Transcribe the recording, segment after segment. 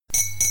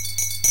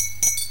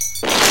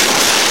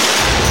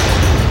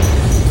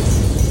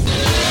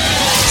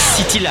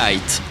City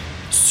Light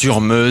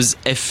sur Meuse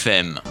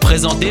FM,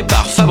 présenté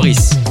par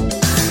Fabrice.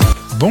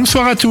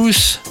 Bonsoir à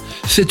tous.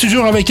 C'est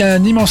toujours avec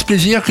un immense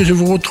plaisir que je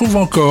vous retrouve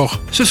encore.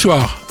 Ce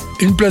soir,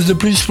 une place de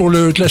plus pour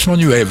le classement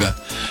New Wave.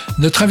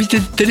 Notre invité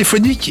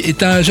téléphonique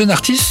est un jeune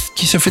artiste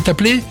qui se fait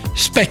appeler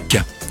Spec.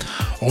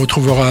 On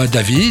retrouvera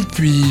David,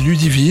 puis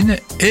Ludivine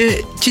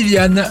et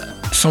Kylian,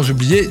 sans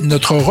oublier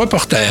notre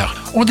reporter.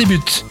 On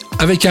débute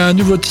avec un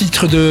nouveau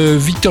titre de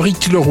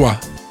Victorique Leroy,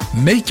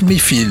 Make Me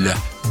Feel.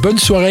 Bonne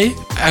soirée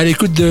à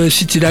l'écoute de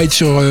City Light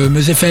sur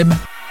Meuse FM.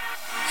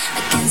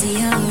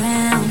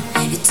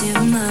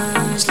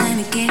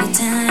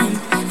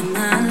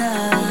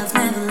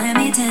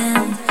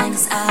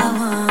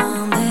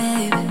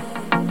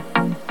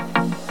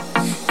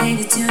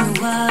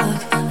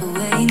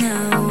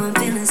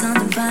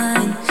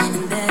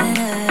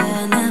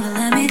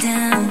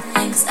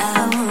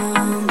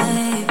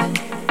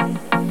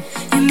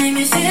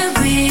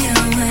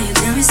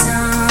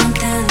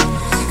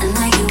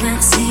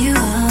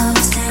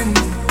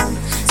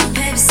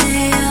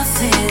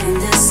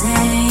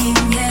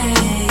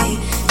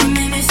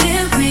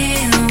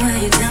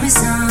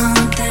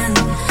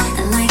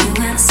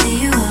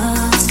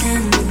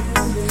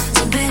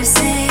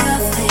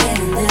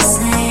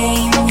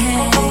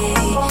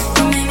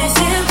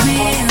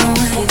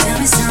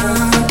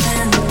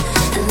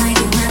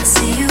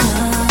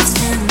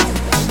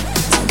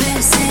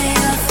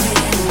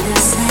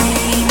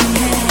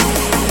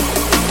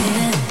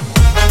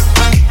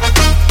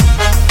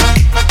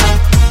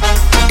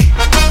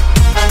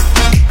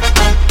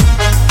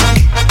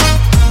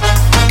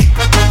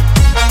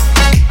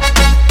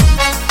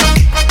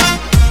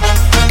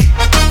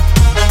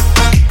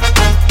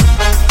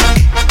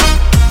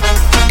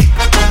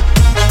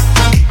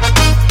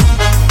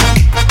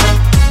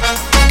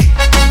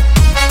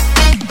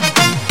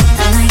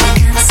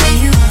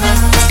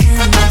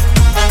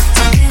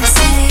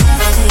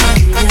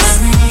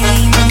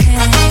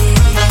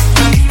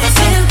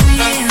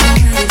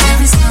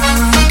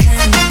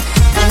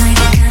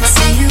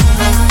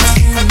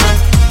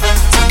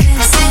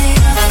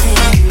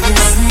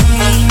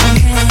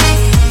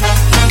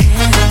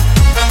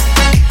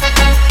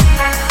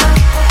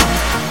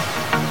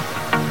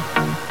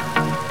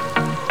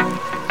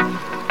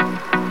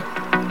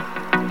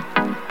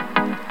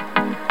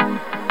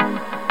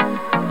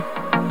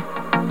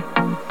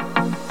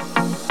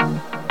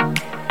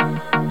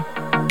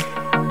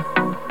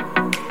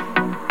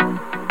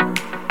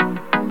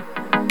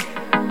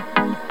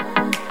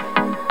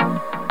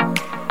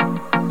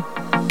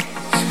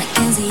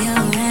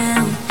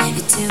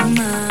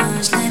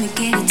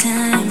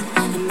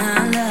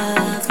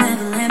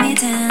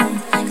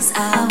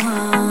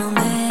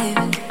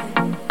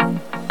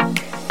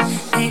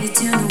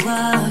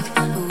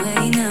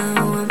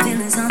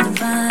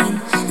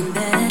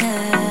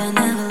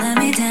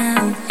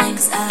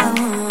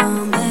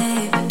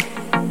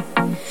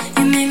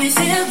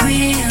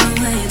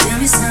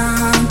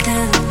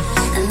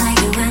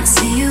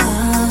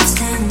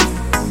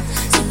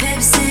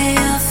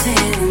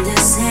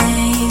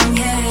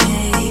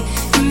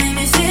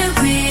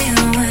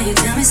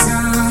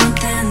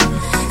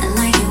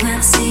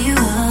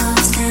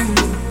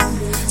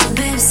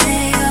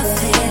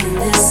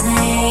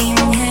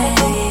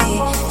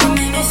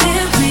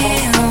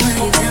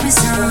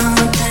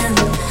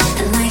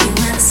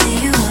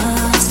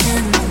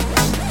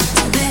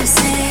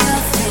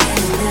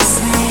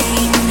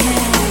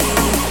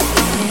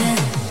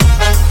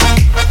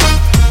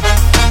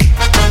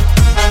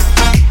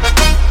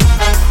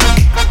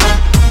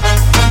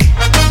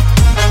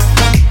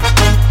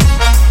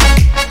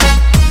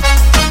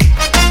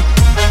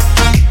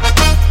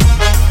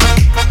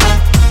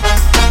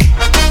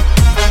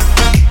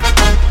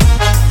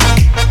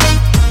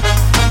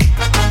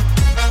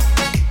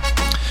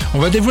 On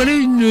va dévoiler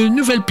une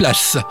nouvelle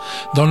place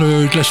dans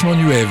le classement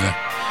New Wave.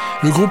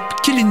 Le groupe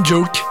Killing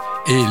Joke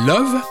et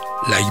Love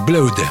Like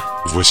Blood.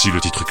 Voici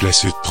le titre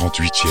classé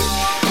 38e.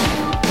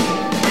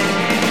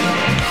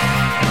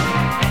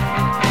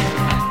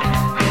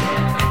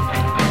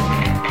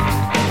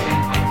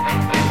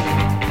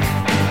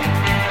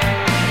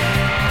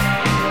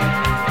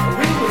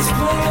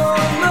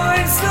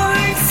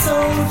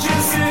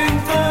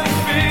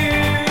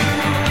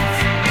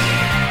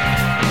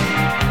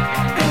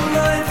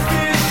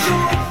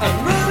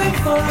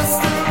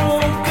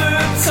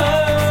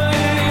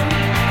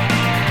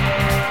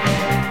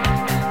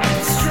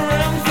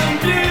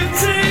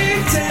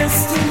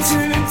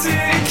 Destined to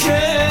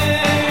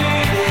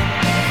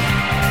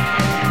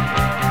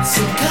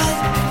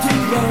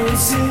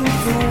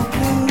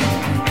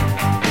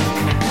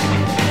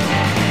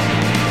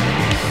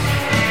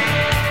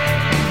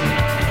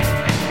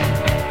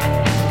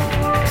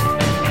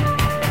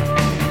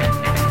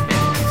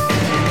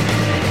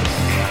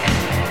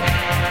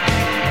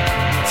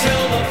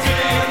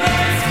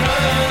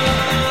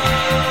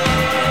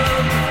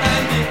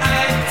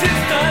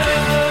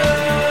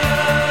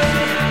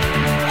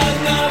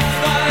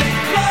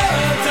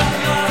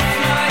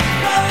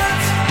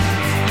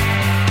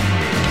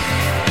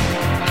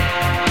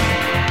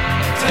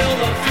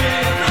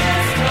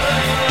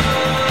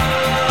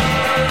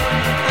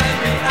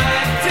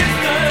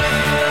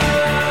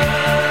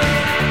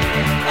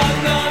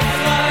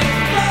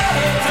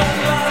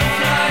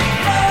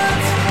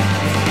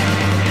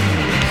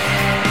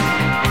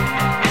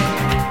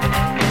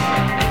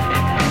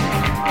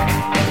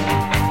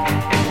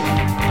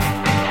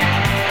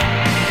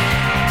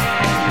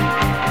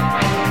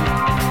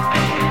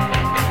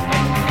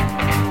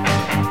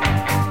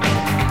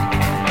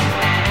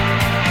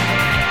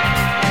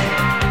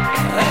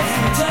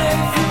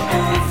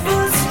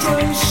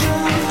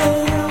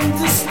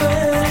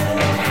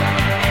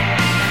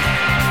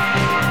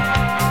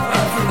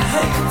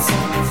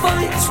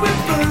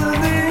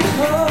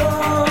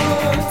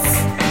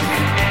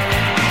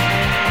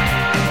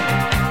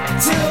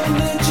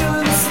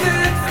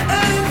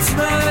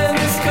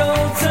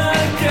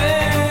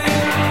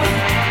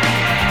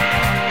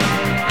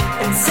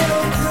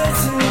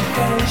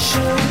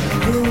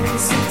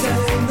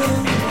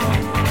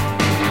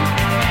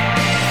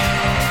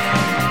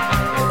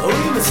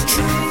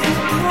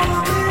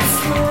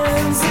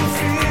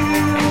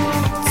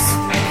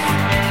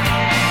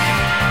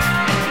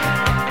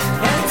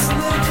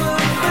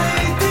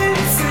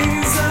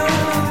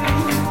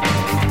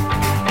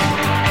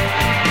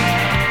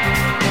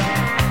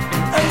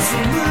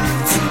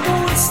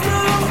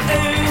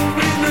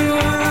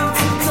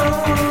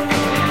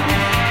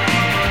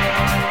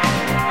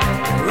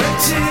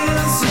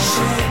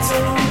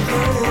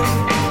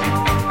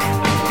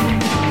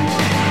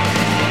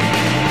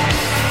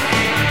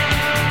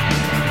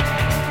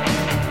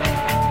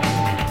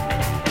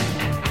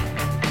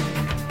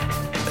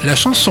La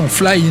chanson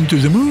Fly Into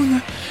the Moon,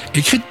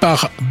 écrite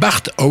par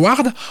Bart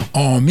Howard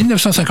en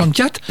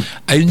 1954,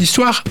 a une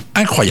histoire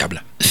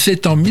incroyable.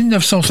 C'est en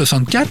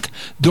 1964,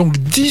 donc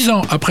 10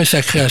 ans après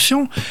sa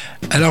création,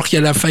 alors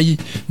qu'elle a failli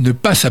ne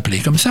pas s'appeler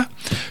comme ça,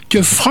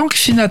 que Frank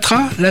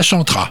Sinatra la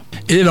chantera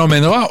et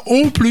l'emmènera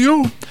au plus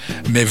haut,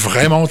 mais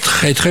vraiment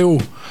très très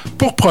haut.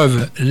 Pour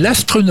preuve,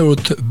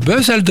 l'astronaute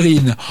Buzz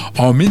Aldrin,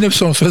 en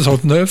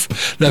 1969,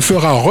 la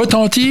fera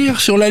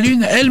retentir sur la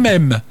Lune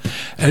elle-même.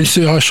 Elle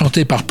sera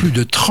chantée par plus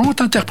de 30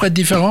 interprètes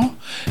différents,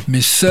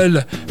 mais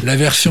seule la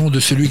version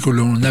de celui que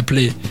l'on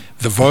appelait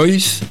The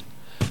Voice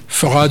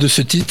fera de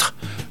ce titre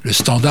le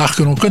standard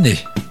que l'on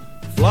connaît.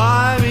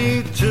 Fly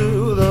me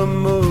to the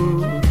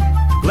moon,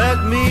 let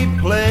me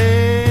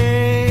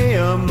play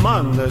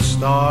among the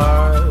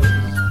stars.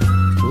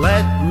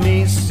 Let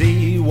me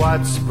see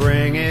what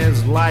spring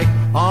is like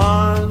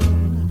on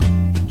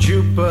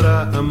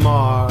Jupiter and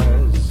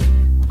Mars.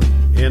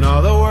 In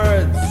other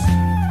words,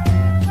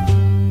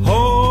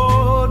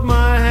 hold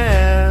my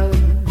hand.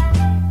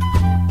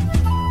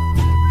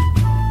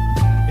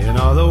 In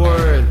other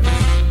words,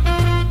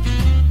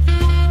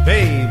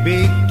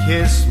 baby,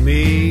 kiss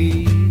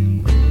me.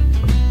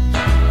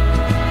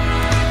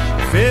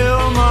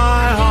 Fill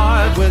my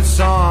heart with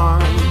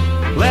song.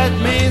 Let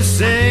me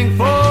sing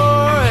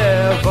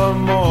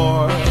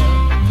forevermore.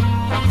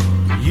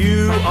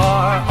 You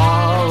are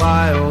all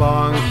I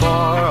long for,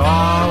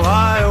 all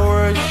I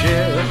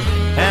worship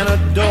and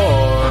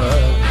adore.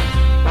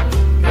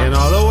 In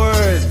other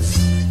words,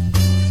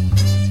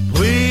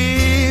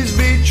 please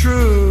be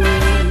true.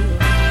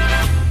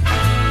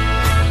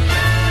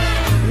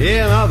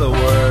 In other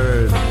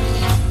words,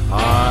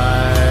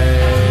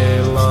 I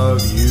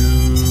love you.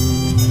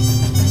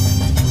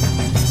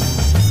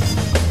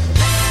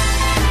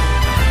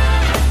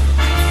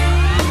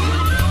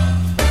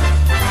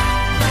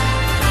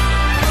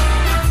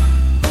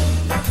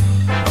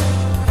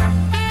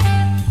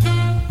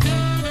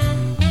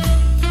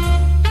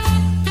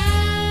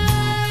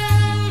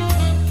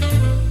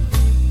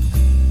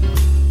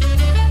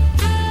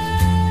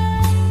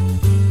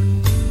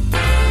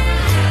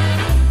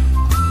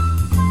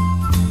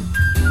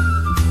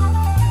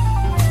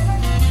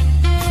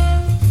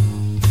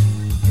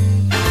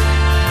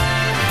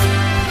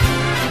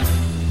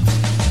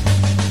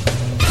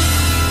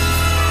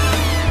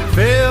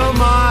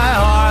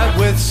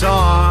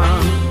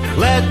 Song,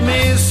 let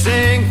me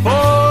sing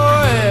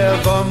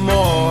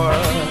forevermore.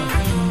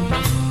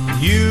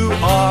 You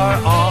are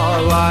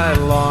all I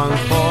long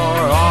for,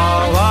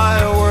 all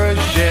I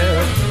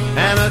worship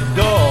and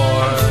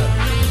adore.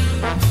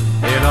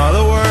 In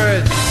other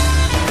words,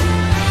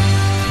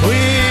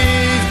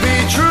 please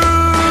be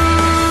true.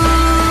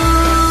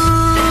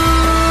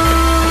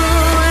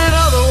 In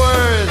other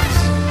words,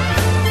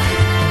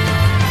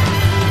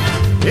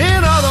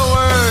 in other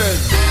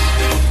words,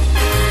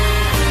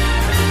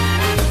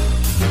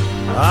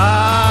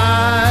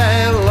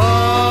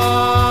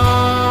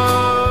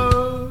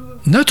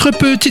 Notre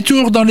petit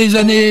tour dans les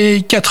années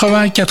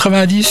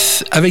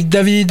 80-90 avec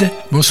David.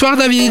 Bonsoir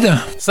David.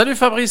 Salut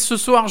Fabrice, ce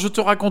soir je te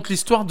raconte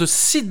l'histoire de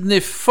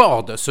Sydney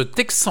Ford. Ce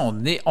Texan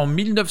né en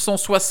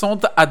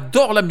 1960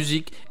 adore la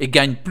musique et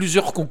gagne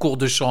plusieurs concours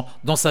de chant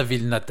dans sa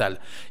ville natale.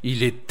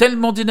 Il est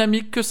tellement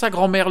dynamique que sa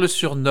grand-mère le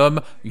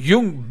surnomme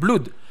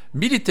Youngbloog.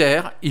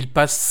 Militaire, il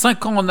passe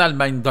 5 ans en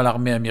Allemagne dans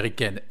l'armée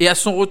américaine et à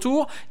son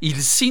retour, il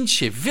signe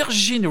chez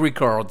Virgin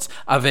Records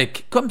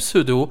avec comme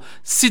pseudo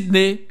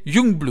Sydney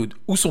Youngbloog,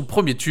 où son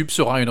premier tube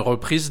sera une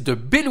reprise de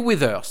Bill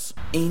Withers.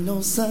 Ain't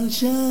no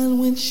sunshine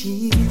when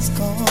she's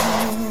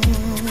gone.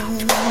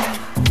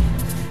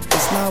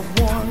 It's not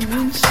warm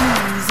when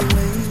she's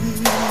away.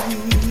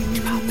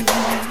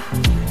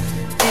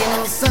 Ain't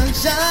no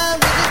sunshine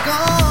when she's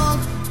gone.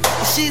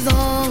 She's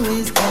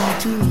always gone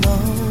too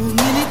long.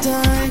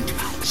 Anytime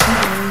she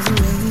goes away.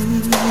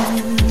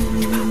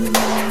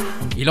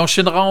 Il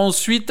enchaînera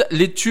ensuite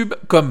les tubes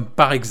comme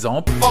par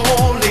exemple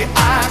Only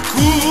I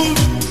could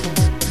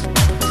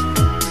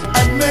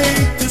and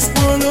make this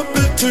world a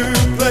better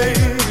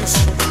place.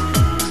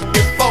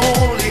 If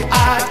only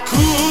I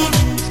could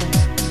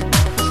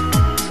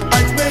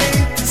I'd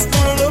make this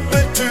world a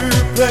better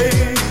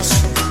place.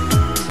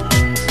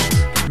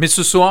 Mais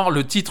ce soir,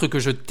 le titre que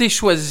je t'ai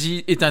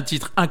choisi est un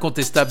titre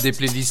incontestable des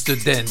playlists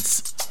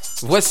dance.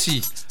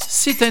 Voici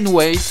Sit and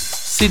Wait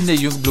Sydney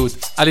Youngbloog.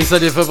 Allez,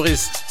 salut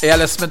Fabrice, et à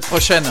la semaine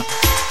prochaine.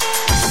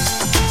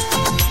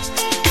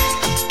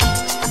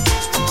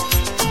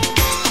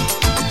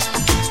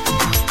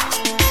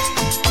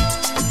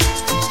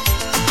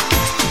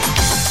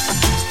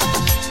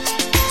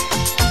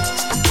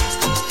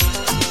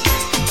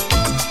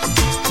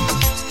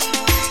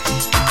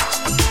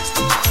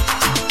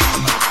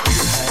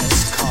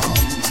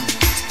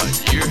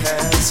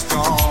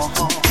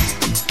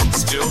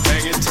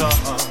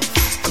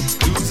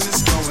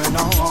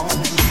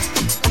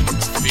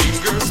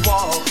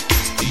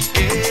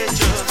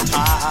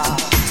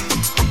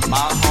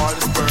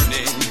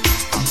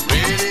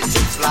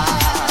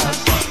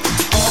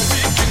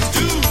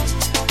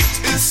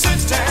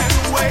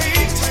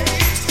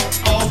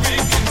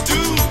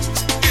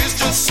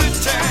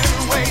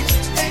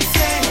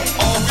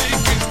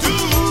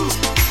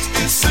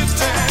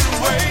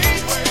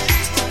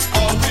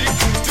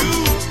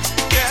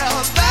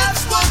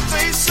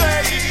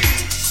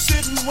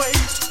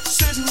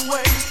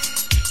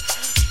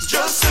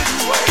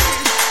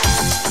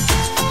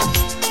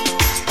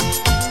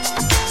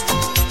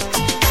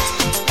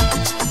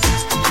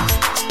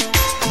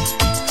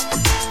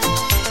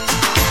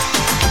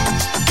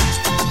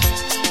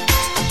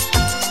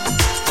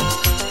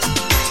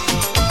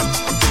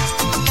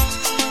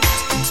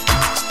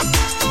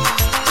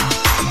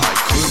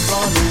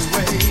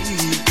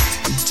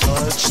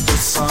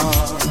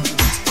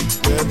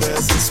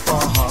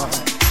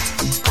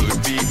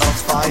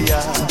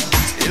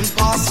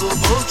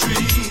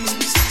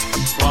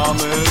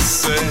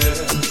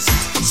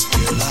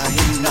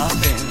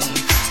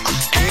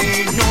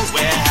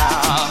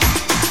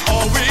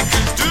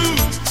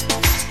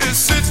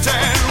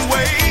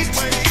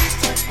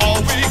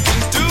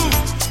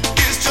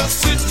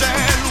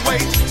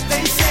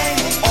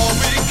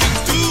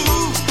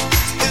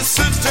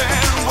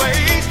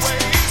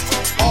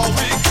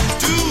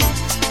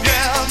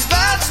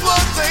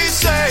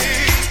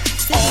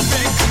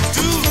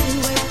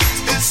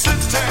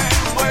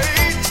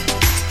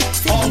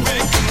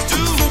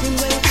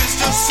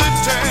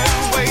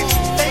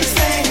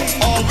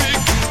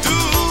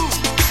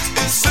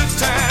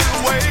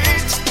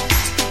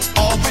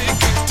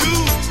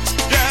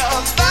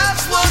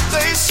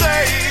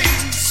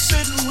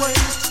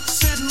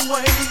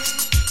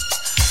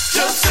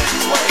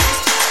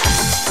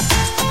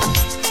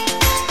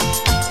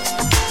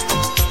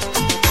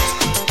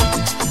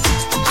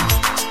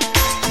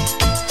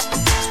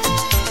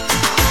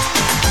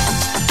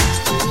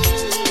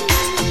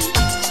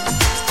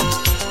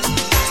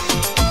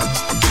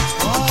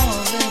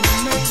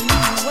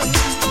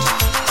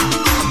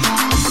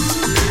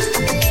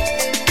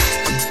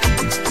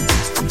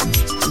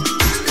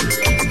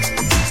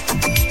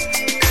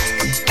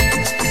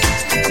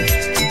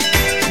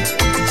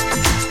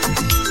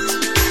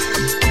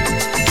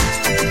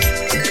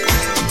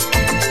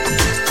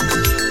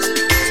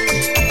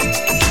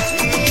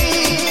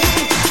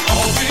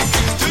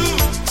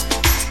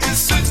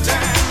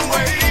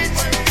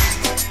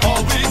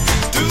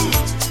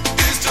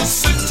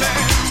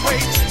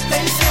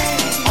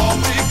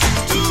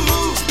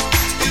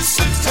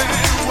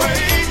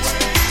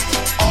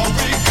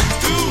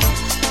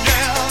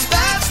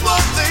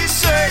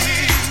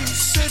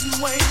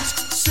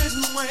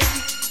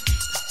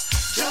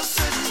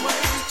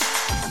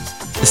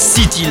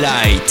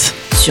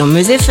 Sur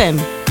Meuse FM.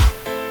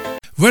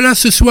 Voilà,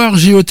 ce soir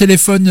j'ai au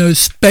téléphone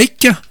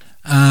Spec,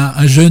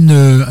 un jeune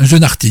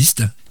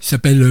artiste. Il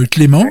s'appelle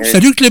Clément. Ouais.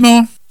 Salut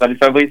Clément. Salut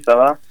Fabrice, ça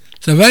va?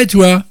 Ça va et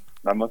toi?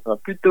 Bah moi ça va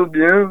plutôt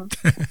bien.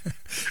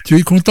 Tu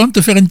es content de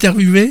te faire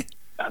interviewer?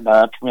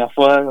 La première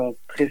fois,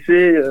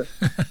 stressé.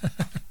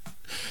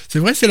 C'est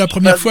vrai, c'est la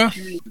première fois?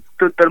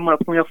 Totalement la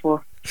première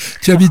fois.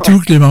 Tu habites où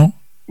Clément?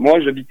 Moi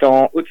j'habite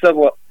en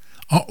Haute-Savoie.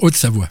 En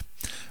Haute-Savoie.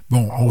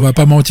 Bon, on va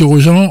pas mentir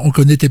aux gens, on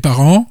connaît tes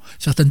parents,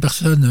 certaines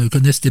personnes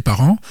connaissent tes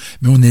parents,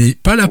 mais on n'est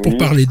pas là pour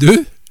parler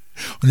d'eux,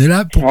 on est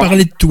là pour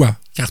parler de toi,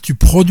 car tu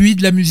produis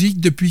de la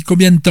musique depuis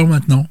combien de temps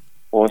maintenant?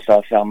 Oh, ça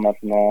va faire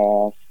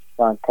maintenant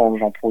 5 ans que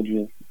j'en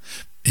produis.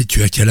 Et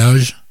tu as quel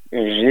âge?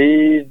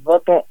 J'ai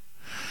 20 ans.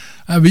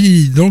 Ah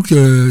oui, donc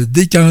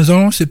dès 15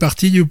 ans, c'est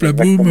parti, youpla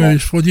boum,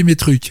 je produis mes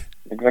trucs.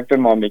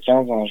 Exactement, à mes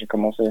 15 ans, j'ai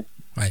commencé.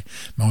 Ouais,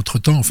 mais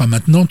entre-temps, enfin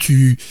maintenant,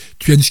 tu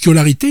as une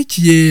scolarité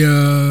qui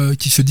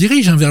se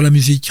dirige vers la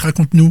musique.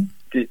 Raconte-nous.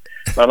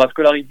 Ma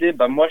scolarité,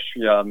 moi je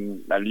suis à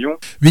Lyon.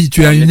 Oui,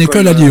 tu as une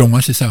école à Lyon,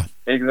 c'est ça?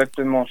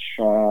 Exactement, je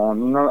suis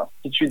en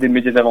Institut des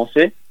médias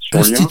avancés.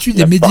 Institut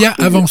des médias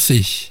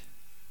avancés.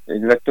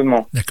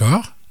 Exactement.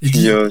 D'accord. Et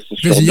puis,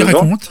 vas-y,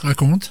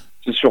 raconte.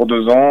 C'est sur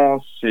 2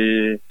 ans, c'est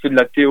de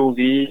la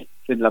théorie,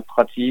 c'est de la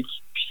pratique.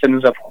 Puis ça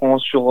nous apprend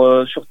sur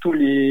tous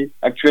les...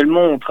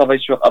 Actuellement, on travaille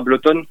sur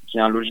Ableton, qui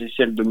est un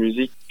logiciel de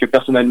musique que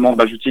personnellement,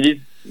 j'utilise.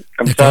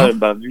 Comme ça,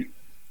 vu que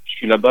je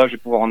suis là-bas, je vais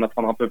pouvoir en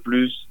apprendre un peu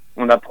plus.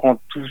 On apprend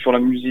tout sur la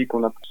musique.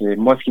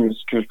 Moi,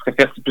 ce que je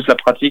préfère, c'est plus la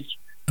pratique.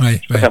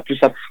 Je préfère plus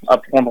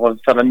apprendre,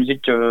 faire de la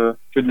musique que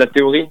de la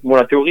théorie. Bon,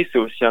 la théorie, c'est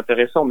aussi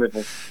intéressant, mais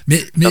bon. Mais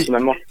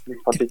personnellement, c'est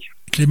plus pratique.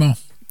 Clément,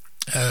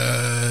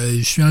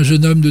 Je suis un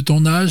jeune homme de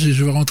ton âge et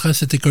je veux rentrer à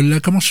cette école-là.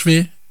 Comment je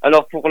fais ?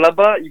 Alors pour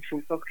là-bas, il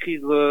faut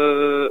s'inscrire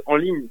en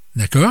ligne.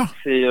 D'accord.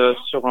 C'est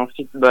sur un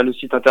site, le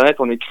site internet,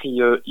 on écrit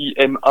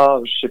IMA,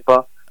 je sais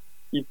pas.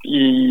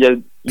 Il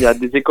y a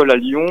des écoles à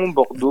Lyon,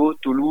 Bordeaux,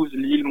 Toulouse,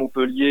 Lille,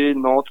 Montpellier,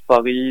 Nantes,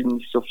 Paris,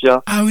 Nice,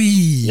 Sofia. Ah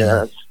oui.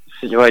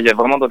 Il y a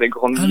vraiment dans des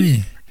grandes Ah villes.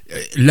 oui.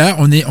 Là,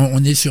 on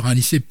est sur un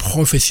lycée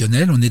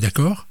professionnel, on est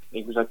d'accord ?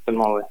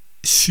 Exactement, ouais.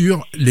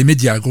 Sur les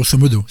médias, grosso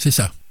modo, c'est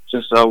ça.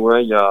 C'est ça,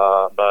 ouais. Il y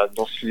a,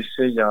 dans ce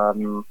lycée, il y a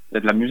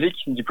de la musique,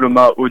 diplôme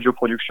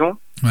audio-production.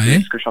 Ouais.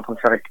 C'est ce que je suis en train de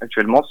faire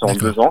actuellement, c'est en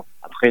D'accord. 2 ans.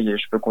 Après,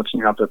 je peux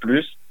continuer un peu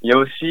plus. Il y a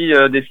aussi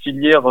des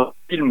filières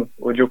film,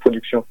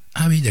 audio-production.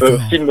 Ah oui, d'accord.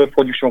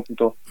 Film-production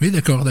plutôt. Oui,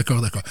 d'accord.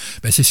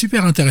 C'est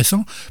super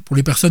intéressant. Pour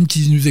les personnes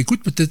qui nous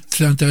écoutent, peut-être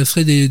ça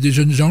intéresserait des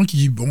jeunes gens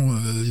qui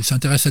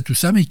s'intéressent à tout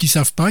ça, mais qui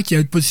savent pas qu'il y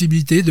a une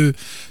possibilité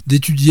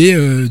d'étudier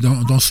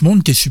dans ce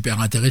monde qui est super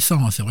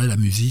intéressant. Hein. C'est vrai, la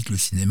musique, le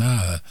cinéma,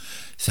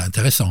 c'est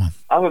intéressant. Hein.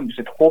 Ah ouais, mais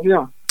c'est trop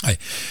bien. Ouais.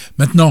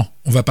 Maintenant,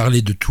 on va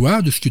parler de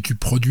toi, de ce que tu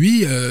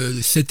produis.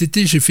 Cet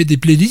été, j'ai fait des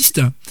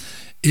playlists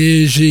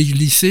et j'ai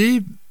glissé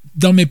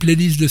dans mes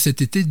playlists de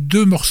cet été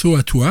 2 morceaux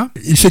à toi.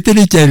 Et c'était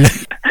lesquels ?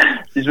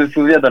 Si je me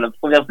souviens, dans la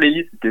première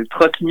playlist, c'était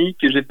Trust Me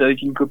que j'ai fait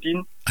avec une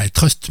copine. Ah,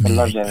 Trust Me.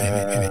 Là,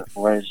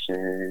 Oui.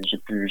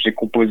 j'ai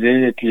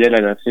composé et puis elle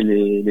a fait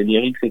les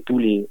lyrics et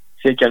tout,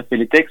 c'est qu'elle fait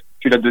les textes.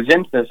 Puis la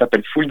deuxième, ça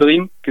s'appelle Full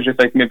Dream que j'ai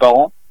fait avec mes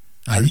parents.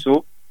 Ah oui.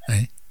 Also.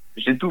 Oui.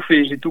 J'ai tout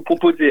fait, j'ai tout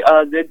composé A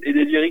à Z et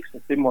des lyrics,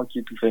 c'est moi qui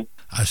ai tout fait.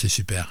 Ah, c'est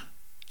super.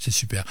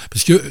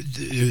 Parce que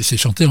c'est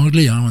chanté en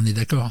anglais, hein, on est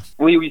d'accord.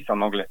 Oui, c'est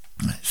en anglais.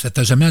 Ouais. Ça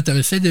t'a jamais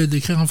intéressé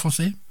d'écrire en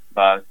français ?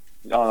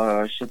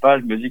 Je sais pas,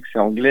 je me dis que c'est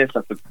anglais,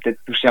 ça peut peut-être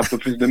toucher un peu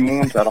plus de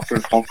monde, alors que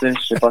le français,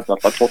 je sais pas, ça va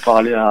pas trop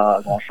parler à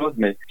grand chose,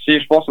 mais si,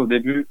 je pense au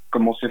début,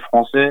 commencer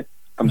français,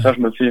 comme ça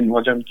je me fais, on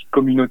va dire, une petite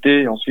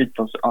communauté, et ensuite,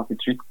 ainsi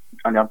de suite,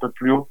 aller un peu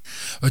plus haut.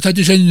 T'as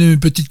déjà une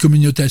petite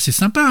communauté assez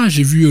sympa, hein.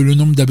 J'ai vu le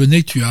nombre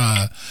d'abonnés que tu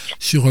as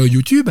sur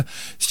YouTube,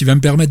 ce qui va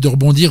me permettre de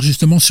rebondir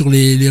justement sur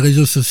les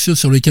réseaux sociaux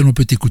sur lesquels on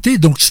peut t'écouter.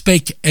 Donc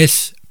Spec,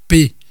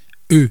 S-P-E-C,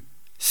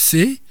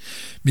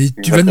 mais tu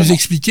Exactement. vas nous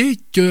expliquer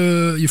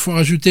qu'il faut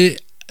rajouter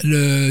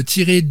le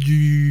tiré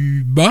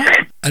du bas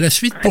à la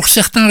suite pour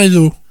certains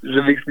réseaux. Je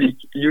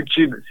m'explique.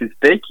 YouTube, c'est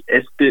Spec,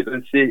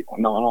 S-P-E-C,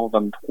 normalement on va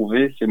me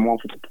trouver, c'est moi en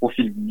photo de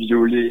profil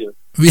violet.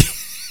 Oui.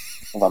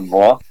 On va me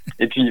voir.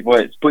 Et puis,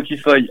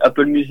 Spotify,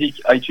 Apple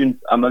Music, iTunes,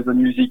 Amazon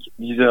Music,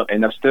 Deezer et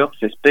Napster,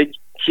 c'est Spec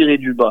tiré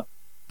du bas.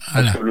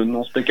 Voilà. Parce que le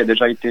nom Spec a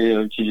déjà été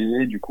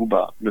utilisé, du coup,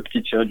 le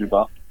petit tiré du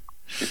bas,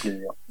 c'est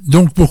plaisir.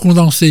 Donc pour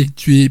condenser,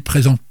 tu es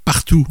présent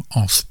partout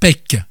en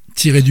Spec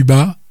tiré du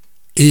bas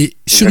et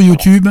sur Exactement.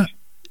 YouTube,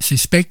 c'est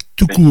Spec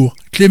tout court.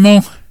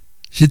 Clément,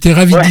 j'étais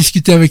ravi de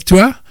discuter avec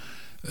toi.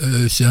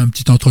 C'est un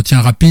petit entretien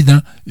rapide,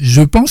 hein.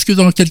 Je pense que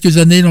dans quelques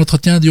années,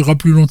 l'entretien durera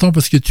plus longtemps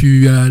parce que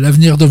tu as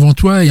l'avenir devant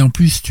toi et en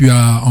plus tu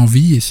as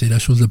envie, et c'est la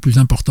chose la plus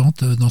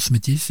importante dans ce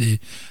métier,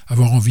 c'est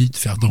avoir envie de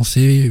faire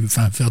danser.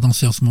 Enfin, faire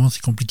danser en ce moment,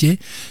 c'est compliqué,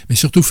 mais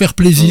surtout faire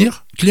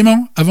plaisir.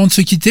 Clément, avant de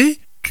se quitter,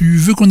 tu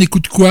veux qu'on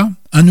écoute quoi ?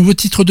 Un nouveau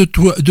titre de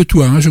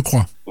toi, hein, je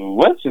crois.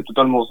 Ouais, c'est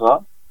totalement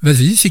ça.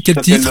 Vas-y, c'est quel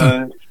Ça titre ?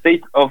 s'appelle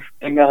State of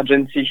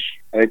Emergency,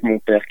 avec mon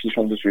père qui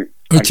chante dessus.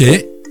 Ok.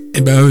 Eh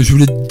ben, je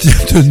voulais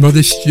te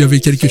demander si tu avais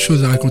quelque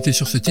chose à raconter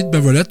sur ce titre. Ben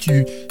voilà,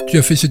 tu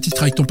as fait ce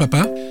titre avec ton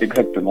papa.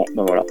 Exactement,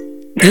 voilà.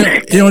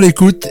 Et on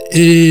l'écoute.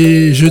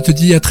 Et je te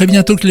dis à très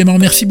bientôt, Clément.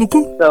 Merci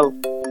beaucoup. Ciao.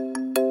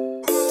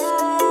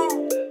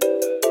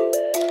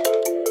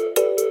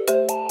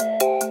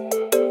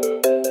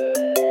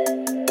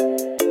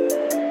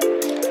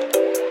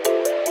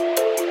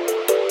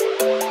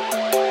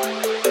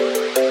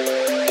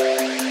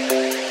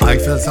 I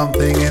feel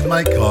something in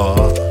my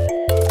car.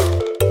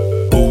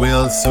 Who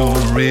will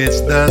soon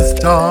reach the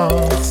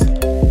stars,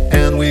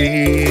 and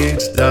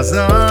which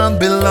doesn't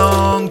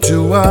belong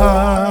to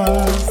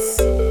us.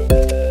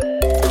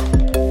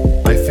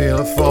 I feel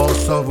a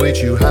force of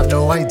which you have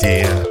no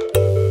idea.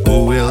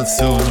 Who will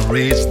soon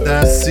reach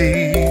the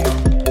sea,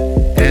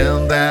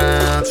 and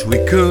that we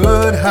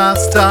could have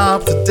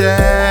stopped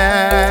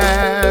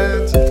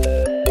dead.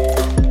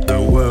 The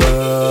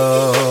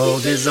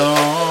world is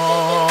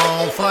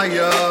on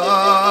fire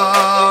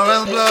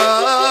and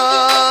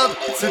blood.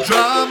 It's a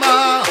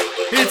drama,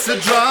 it's a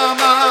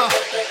drama,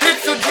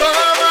 it's a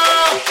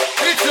drama,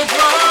 it's a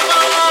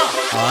drama.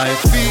 I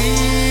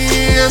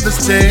feel the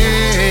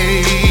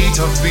state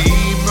of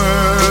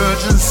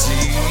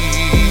emergency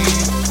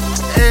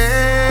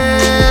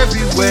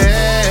everywhere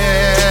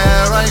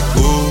I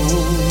go.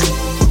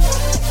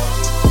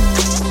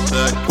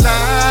 The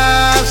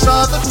clash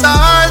of the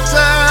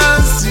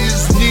titans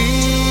is near.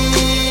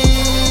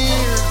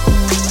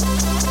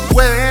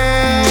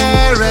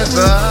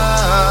 Wherever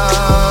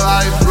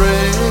I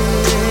pray,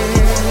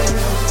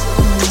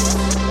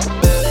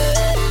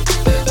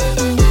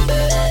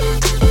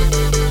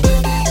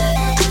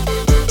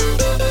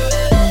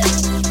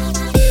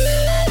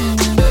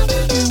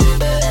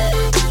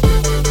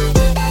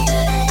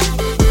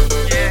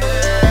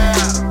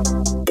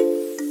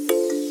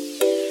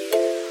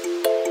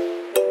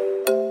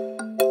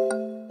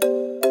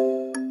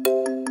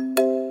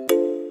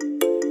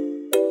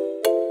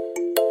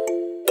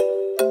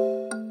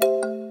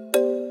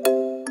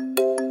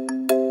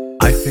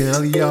 I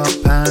feel your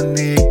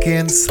panic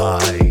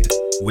inside,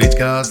 which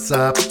goes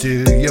up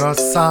to your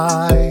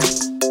side.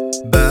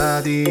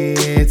 But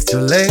it's too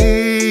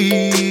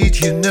late,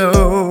 you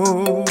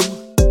know.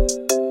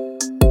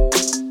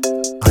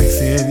 I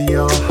feel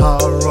your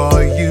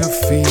horror, you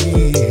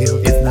feel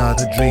it's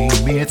not a dream,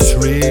 it's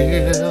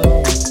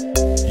real.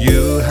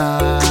 You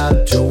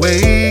had to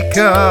wake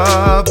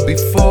up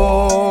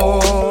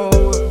before.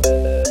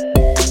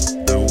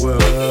 The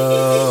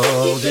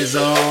world is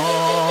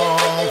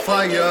on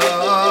fire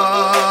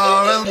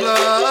and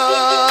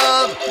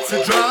blood. It's a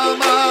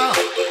drama,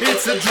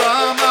 it's a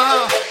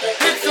drama,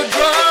 it's a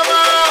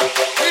drama,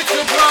 it's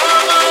a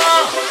drama.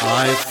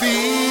 I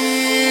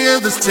feel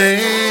the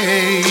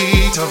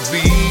state of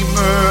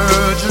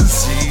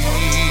emergency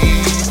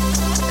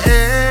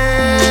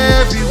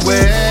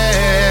everywhere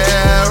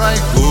I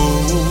go.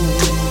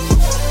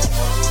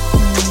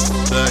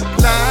 The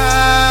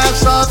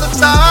clash of the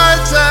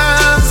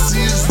titans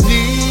is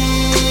near.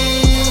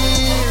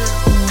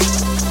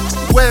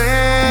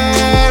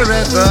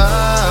 Wherever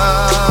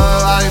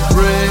I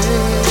pray.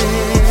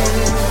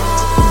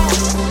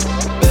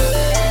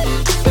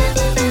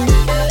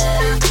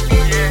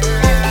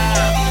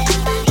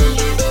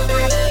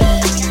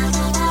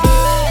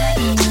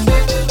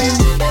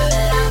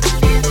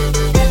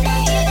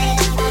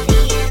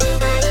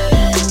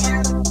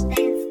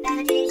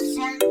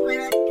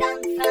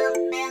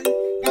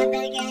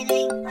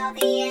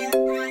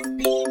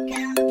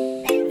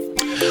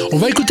 On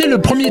va écouter le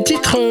premier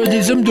titre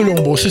des Hommes de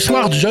l'Ombre. Ce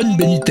soir, John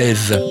Benitez.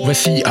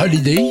 Voici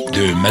Holiday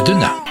de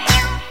Madonna.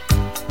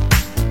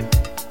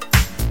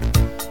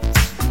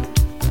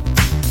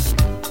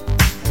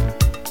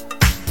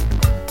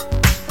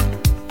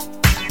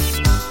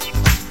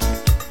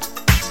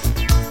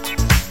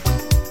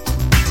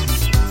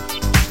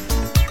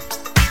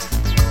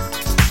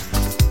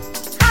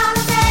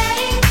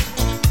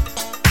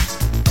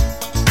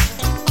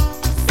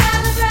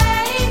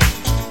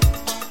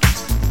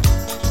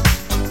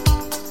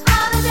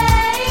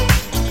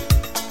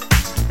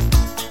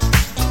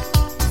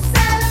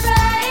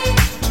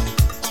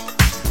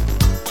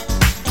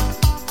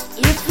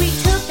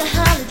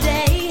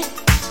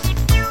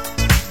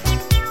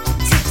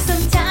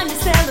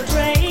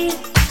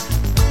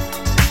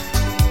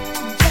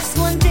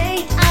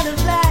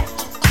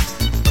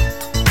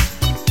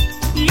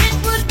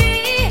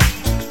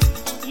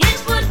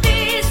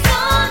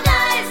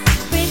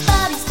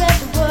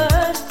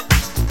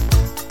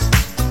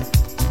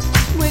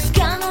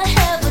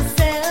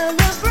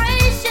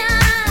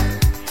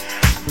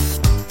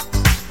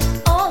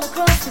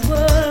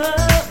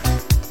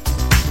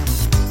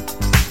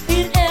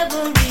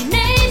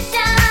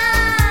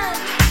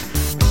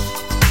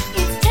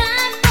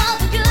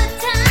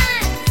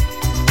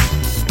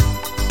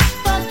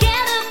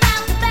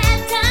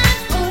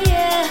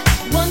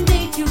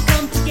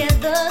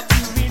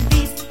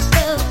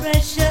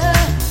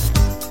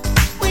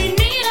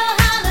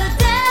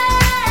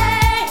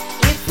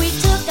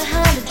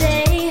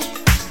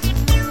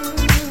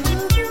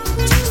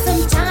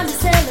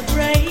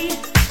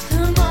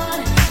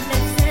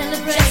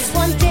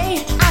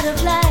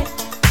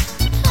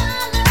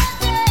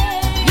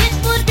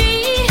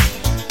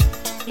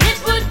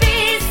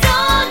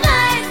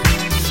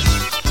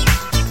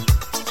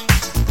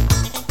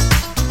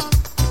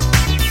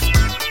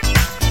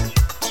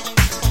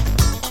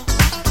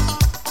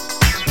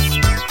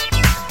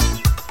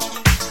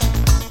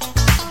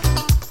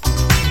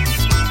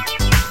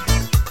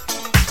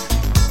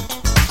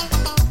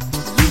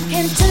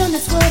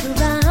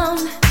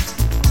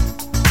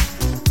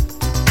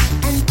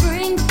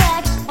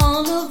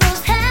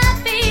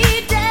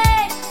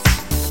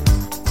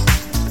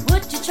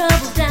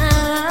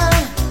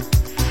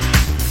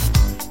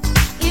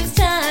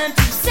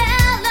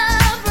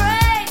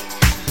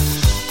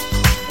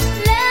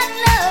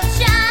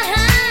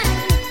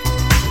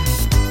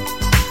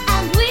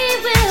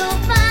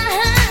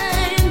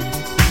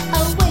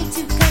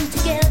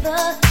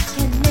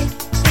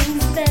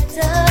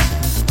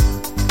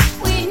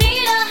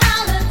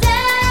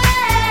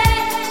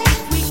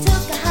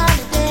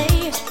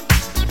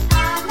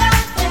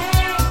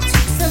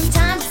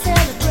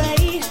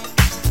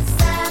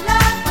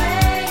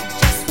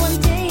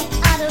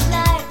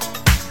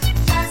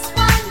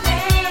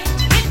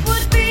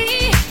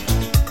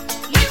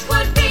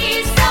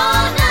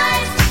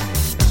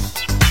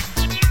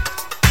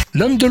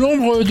 L'homme de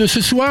l'ombre de ce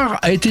soir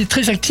a été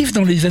très actif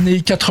dans les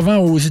années 80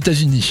 aux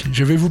États-Unis.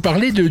 Je vais vous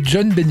parler de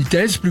John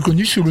Benitez, plus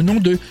connu sous le nom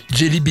de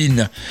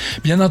Jellybean.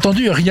 Bien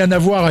entendu, rien à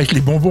voir avec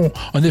les bonbons.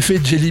 En effet,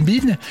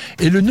 Jellybean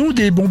est le nom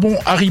des bonbons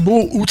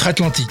Haribo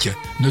outre-Atlantique.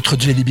 Notre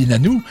Jellybean à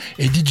nous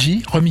est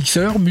DJ,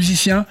 remixeur,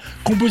 musicien,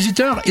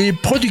 compositeur et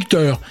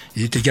producteur.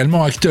 Il est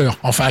également acteur.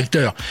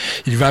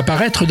 Il va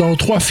apparaître dans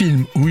 3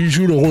 films où il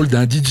joue le rôle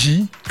d'un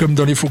DJ, comme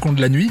dans Les Faucons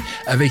de la Nuit,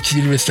 avec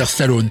Sylvester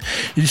Stallone.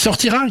 Il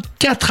sortira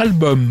 4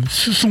 albums,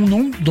 sous son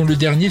nom, dont le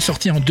dernier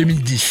sorti en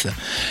 2010.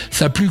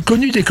 Sa plus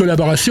connue des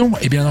collaborations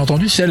est bien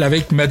entendu celle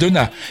avec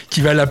Madonna,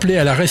 qui va l'appeler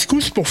à la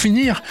rescousse pour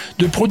finir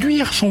de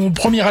produire son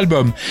premier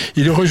album.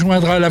 Il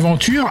rejoindra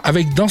l'aventure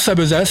avec dans sa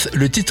besace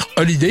le titre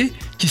Holiday,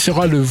 qui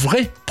sera le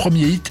vrai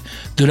premier hit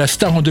de la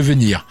star en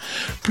devenir.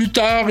 Plus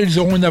tard, ils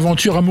auront une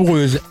aventure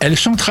amoureuse. Elle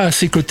chantera à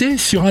ses côtés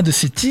sur un de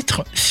ses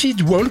titres,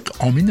 Sidewalk,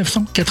 en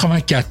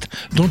 1984,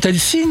 dont elle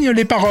signe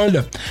les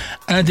paroles.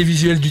 Un des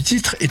visuels du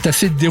titre est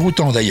assez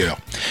déroutant d'ailleurs.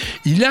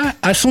 Il a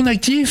à son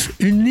actif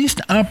une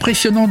liste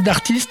impressionnante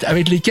d'artistes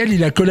avec lesquels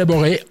il a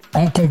collaboré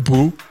en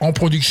compo, en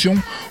production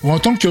ou en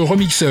tant que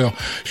remixeur.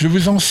 Je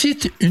vous en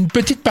cite une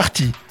petite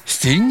partie.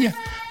 Sting,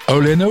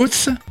 Hall &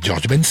 Oates,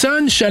 George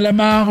Benson,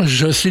 Shalamar,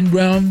 Jocelyn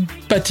Brown,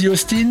 Patti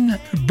Austin,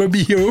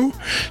 Bobby Ho,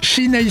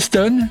 Sheen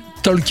Aston,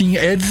 Talking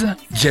Heads,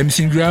 James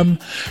Ingram,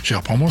 je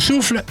reprends mon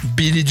souffle,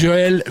 Billy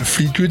Joel,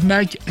 Fleetwood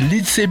Mac,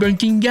 Lindsey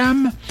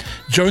Buckingham,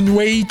 John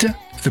Waite,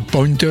 The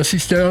Pointer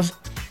Sisters,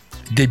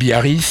 Debbie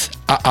Harris,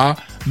 A.A.,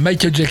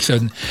 Michael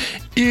Jackson,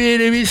 Huey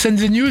Lewis and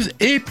the News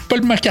et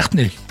Paul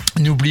McCartney.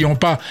 N'oublions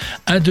pas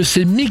un de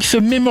ses mix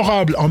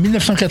mémorables en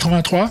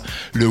 1983,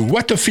 le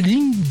What a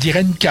Feeling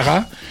d'Irene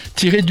Cara,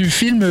 tiré du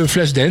film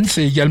Flashdance,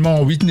 et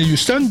également Whitney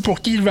Houston,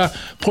 pour qui il va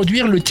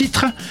produire le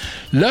titre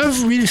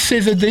Love Will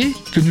Save the Day,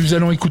 que nous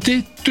allons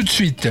écouter tout de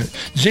suite.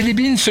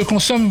 Jellybean se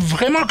consomme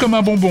vraiment comme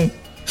un bonbon,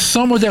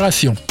 sans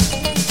modération.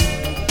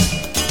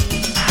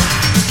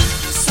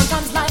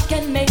 Sometimes life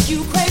can make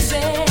you crazy.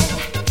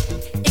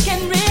 It can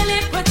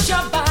really put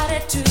your body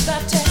to the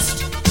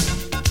test.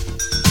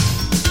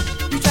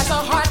 You try so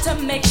hard to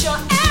make sure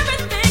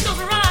everything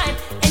goes right,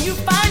 and you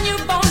find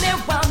you've only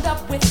wound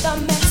up with a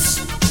mess.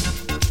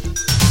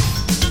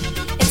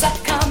 It's a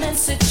common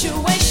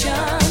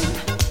situation,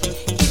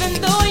 even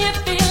though you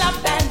feel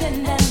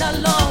abandoned and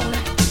alone.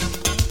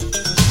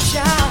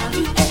 Child,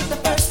 you ain't the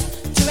first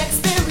to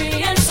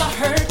experience a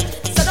hurt,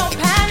 so don't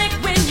panic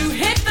when you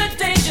hit the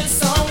danger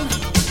zone.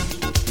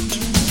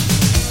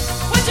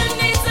 What you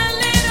need's a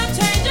little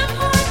change of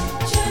heart,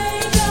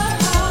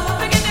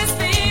 forget this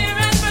fear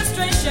and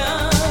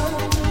frustration.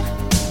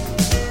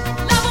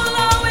 Love will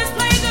always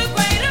play the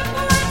greater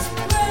part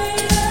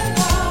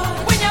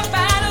when your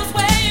battles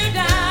weigh you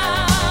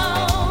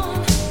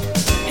down.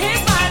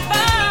 Here's my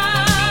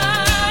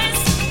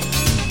advice.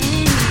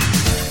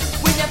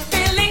 When you're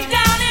feeling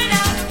down and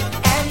out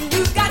and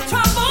you've got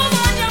troubles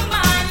on your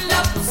mind,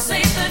 love will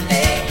save the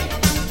day.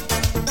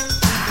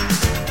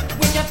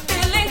 When you're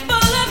feeling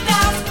full of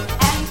doubt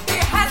and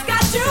fear has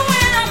got you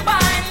in a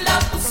bind,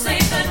 love will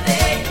save the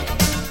day.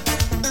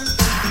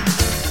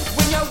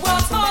 When your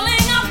world's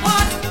falling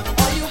apart,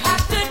 all you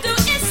have to do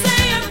is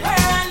say a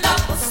prayer and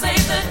love will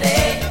save the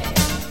day.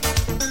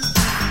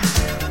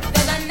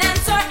 There's an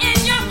answer in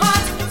your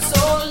heart, so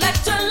let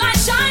your light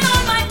shine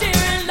on, my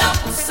dear, and love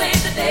will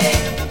save the day.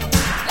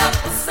 Love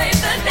will save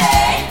the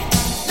day.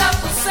 Love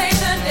will save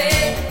the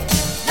day.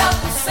 Love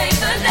will save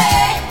the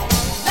day.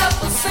 Love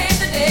will save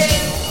the day.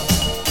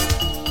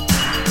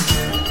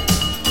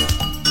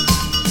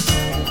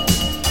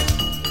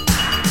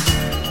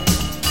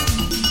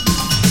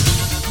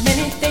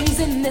 Many things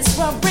in this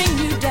world bring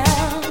you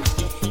down.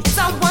 It's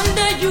a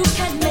wonder you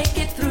can make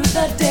it through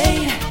the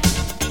day.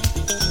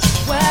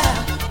 Well,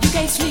 you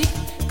can't sleep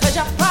 'cause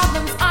your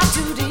problems are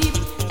too deep,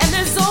 and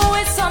there's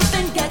always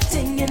something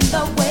getting in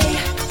the way.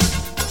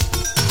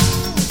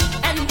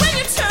 And when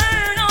you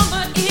turn on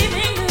the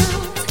evening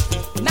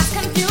news, mass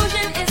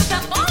confusion is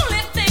the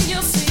only thing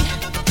you'll see.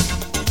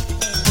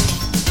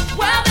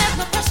 Well, there's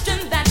no question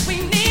that we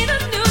need a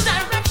new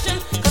direction,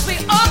 'cause we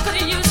all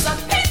could use some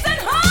peace and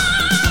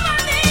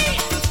harmony.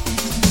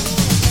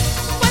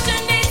 What you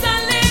need's a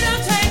little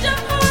change of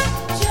heart,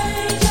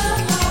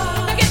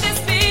 forget this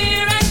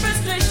fear and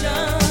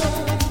frustration.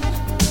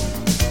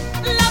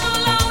 Love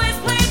will always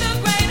play the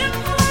greater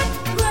part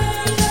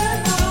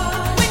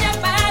when your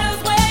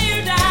battles weigh you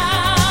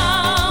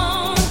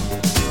down.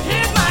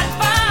 Here's my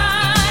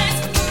advice.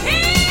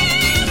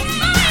 Here's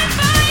my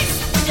advice.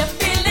 When you're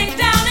feeling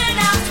down and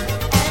out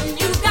and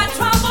you've got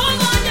troubles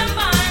on your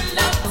mind,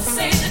 love will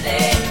save the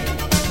day.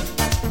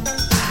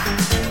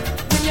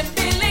 When you're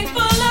feeling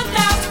full of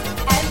doubt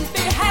and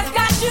fear has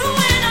got you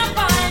in a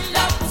bind,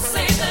 love will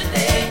save the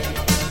day.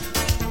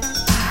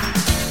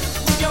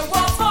 When your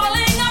world's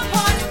falling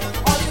apart,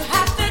 all you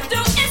have to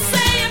do is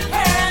say a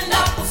prayer and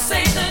love will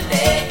save the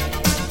day.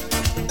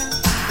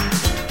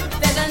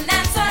 There's an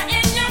answer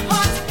in your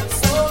heart,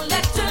 so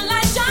let your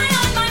light shine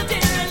on, my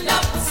dear, and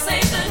love will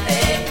save the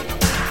day.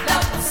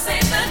 Love will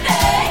save the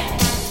day.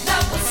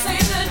 Love will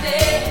save the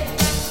day.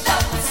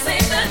 Love will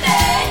save the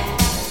day.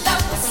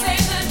 Love will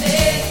save the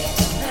day.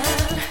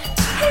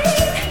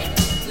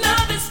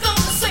 Love is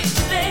gonna save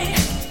the day.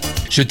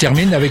 Je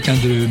termine avec un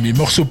de mes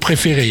morceaux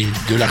préférés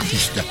de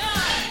l'artiste.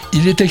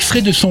 Il est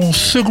extrait de son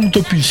second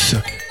opus,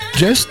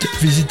 Just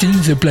Visiting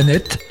the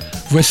Planet.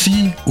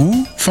 Voici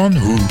Who Found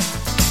Who.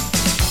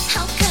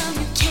 How come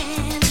you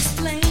can't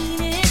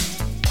explain it?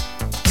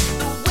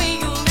 The way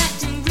you're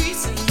acting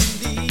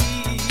recently.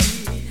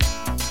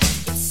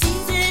 It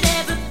seems that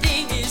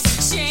everything is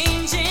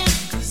changing.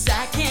 'Cause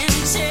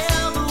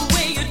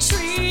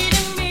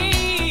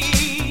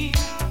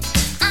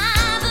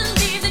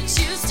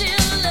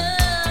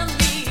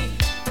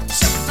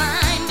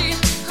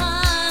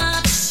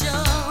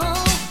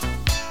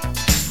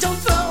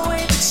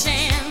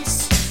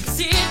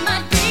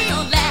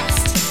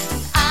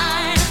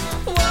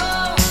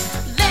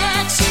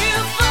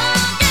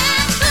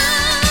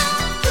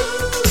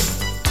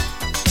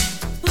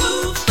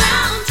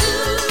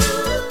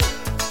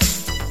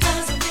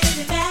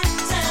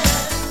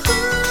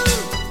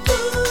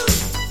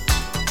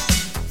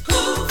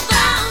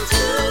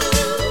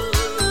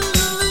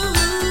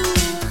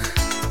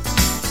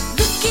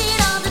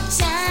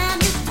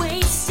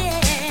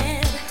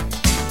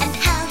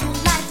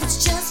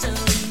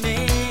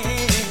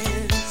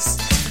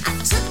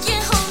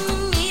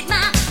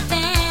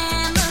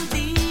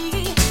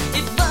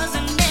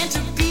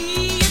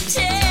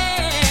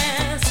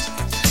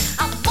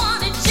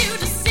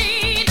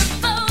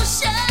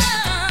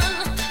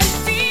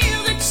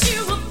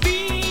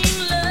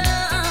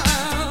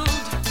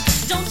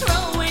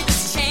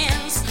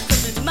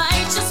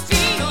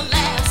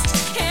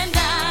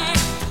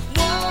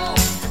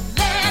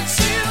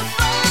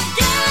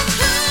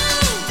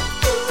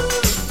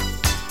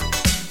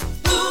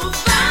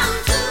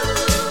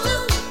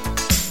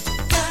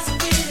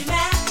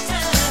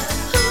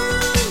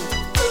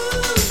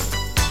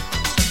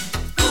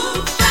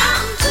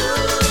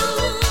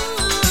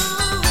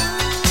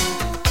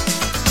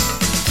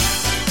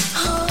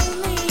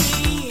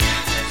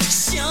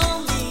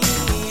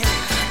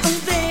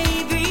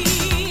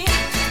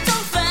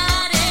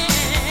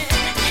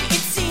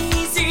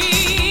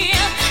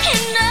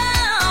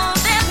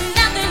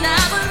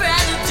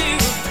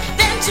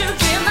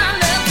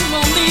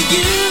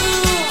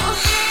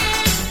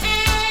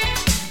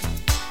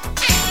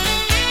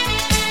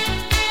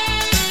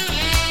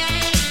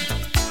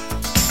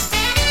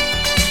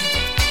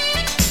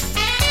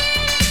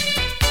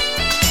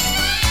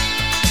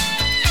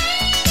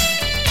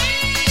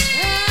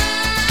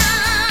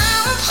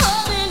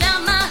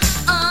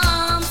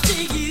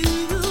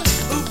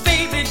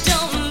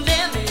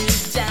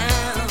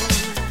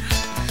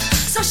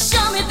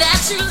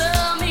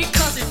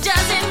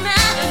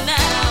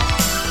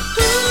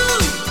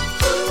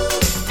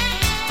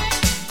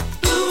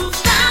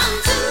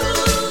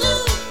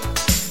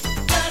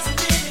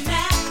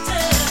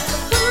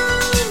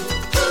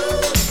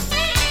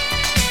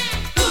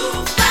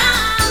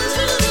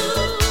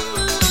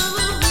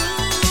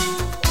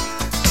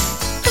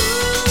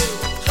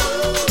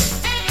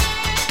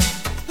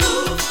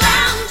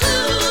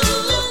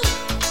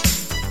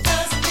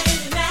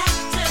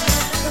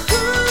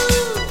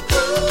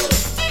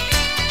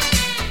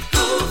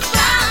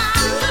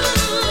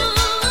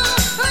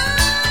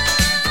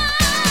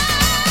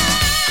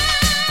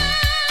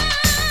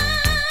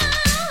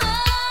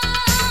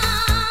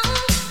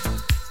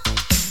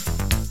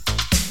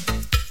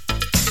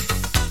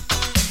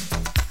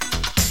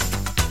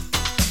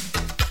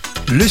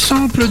Le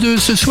sample de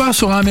ce soir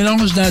sera un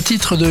mélange d'un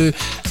titre de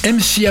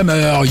MC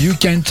Hammer, You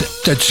Can't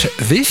Touch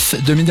This,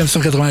 de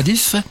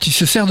 1990, qui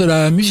se sert de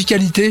la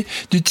musicalité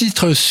du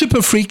titre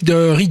Super Freak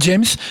de Rick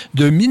James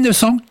de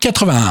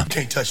 1981.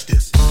 Can't touch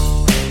this.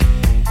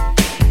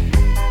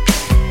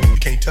 You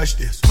can't touch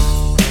this.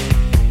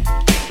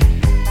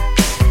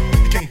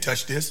 You can't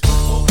touch this.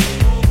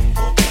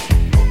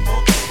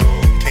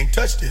 You can't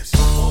touch this.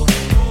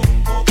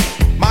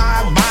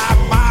 My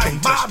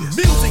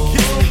music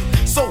hits me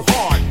so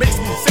hard, makes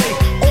me say,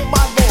 oh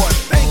my Lord,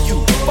 thank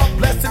you for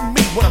blessing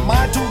me. What a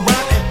mind to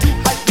rhyme and to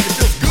hype me, it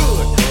feels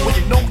good when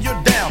you know you're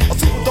down. A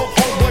super dope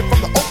homeboy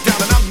from the Oak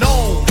Town, and I'm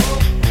known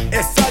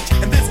as such,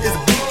 and this is a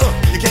beat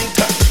you can't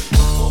touch.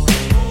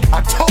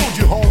 I told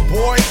you,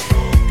 homeboy,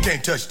 you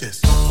can't touch this.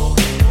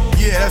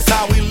 Yeah, that's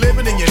how we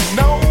living, and you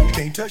know you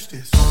can't touch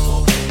this.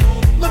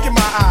 Look in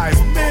my eyes,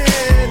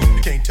 man,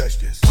 you can't touch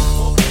this.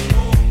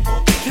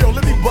 Yo,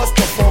 let me bust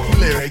the funky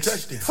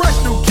lyrics.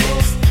 Fresh new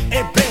kicks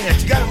and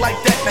bands, you got it like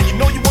that. Now you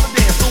know you wanna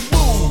dance, so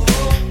move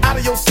out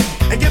of your seat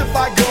and get a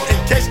fire girl and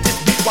catch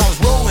this beat while it's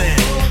rolling.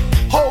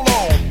 Hold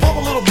on, pump a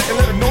little bit and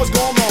let them know what's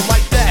going on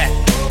like that,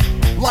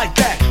 like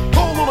that.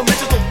 Pull a little bit,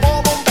 just don't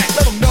fall on back.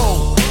 Let them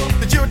know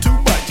that you're too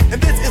much,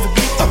 and this is a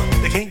beat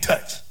they can't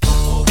touch.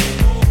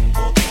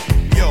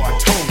 Yo, I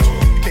told you,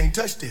 you can't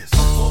touch this.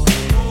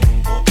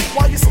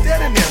 Why you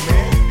standing there,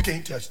 man? You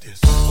can't touch this.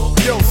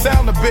 Yo,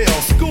 sound the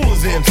bell, school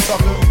is in,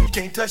 sucker. You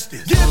can't touch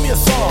this. Give me a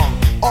song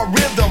or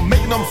rhythm,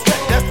 making them sweat.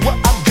 That's what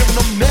I'm giving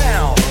them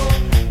now.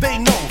 They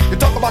know. You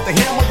talk about the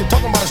hammer, you're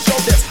talking about a show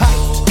that's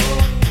hyped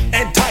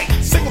and tight.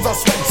 Singles are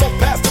sweating so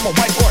fast, them a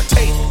white or a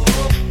tape.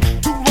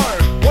 To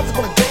learn what it's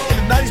gonna take in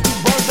the 90s to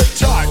burn the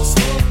charts.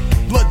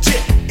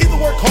 Legit. Either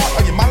work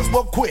hard or you might as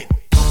well quit.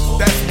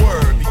 That's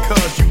word,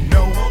 because you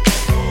know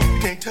you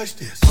can't touch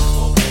this.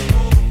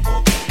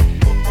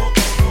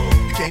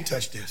 You can't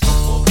touch this.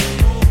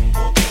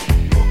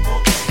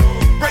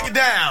 Break it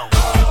down.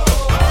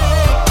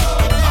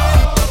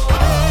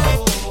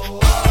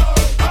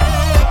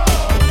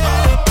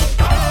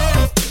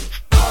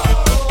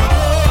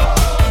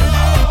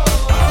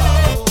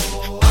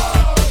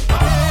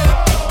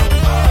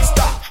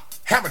 Stop.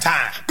 Hammer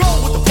time. Go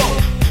with the flow.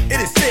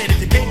 It is said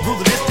if you can't groove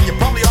the list, then you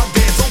probably are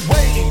dead. So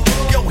wave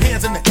your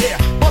hands in the air.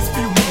 Bust a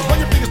few moves. Run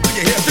your fingers through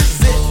your hair. This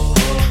is it.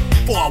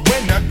 For a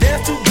winner,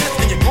 dance to this,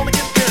 and you're gonna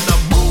get there. The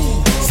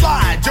move.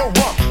 Slide your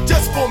rump.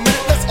 Just for a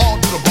minute, let's all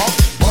do the bump.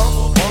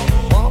 Bump,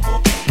 bump,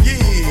 bump.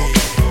 Yeah.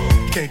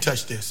 You can't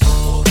touch this.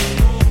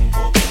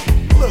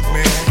 Look,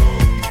 man.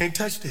 You can't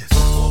touch this.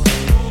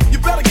 You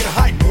better get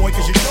hype, boy,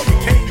 cause you know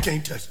you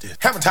can't touch this.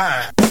 Hammer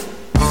time.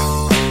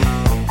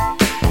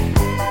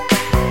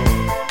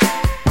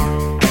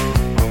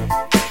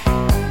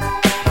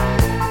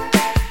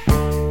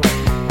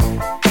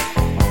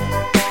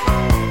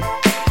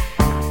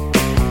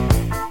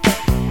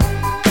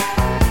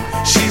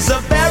 She's a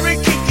very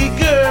kinky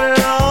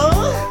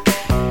girl,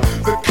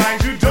 the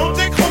kind you don't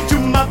take home to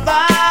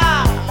mother.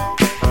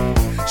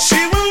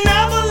 She will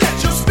never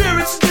let your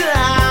spirits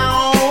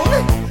down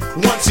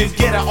once you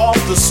get her off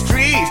the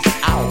street.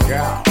 Oh,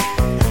 girl.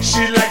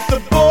 She likes the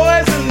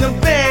boys in the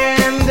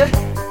band.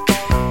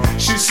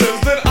 She says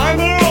that I'm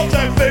her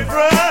all-time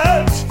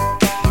favorite.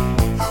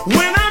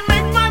 When I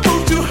make my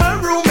move to her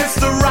room, it's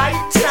the right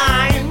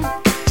time.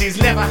 She's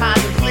never hard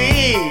to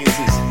please.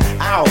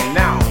 Oh,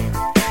 no.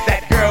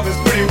 That girl is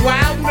pretty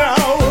wild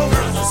now.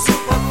 Girl's a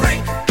super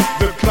freak.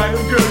 The kind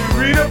of girl you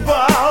read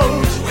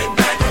about in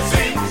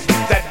magazines.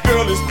 That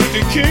girl is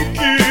pretty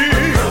kinky.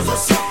 Girl's a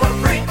super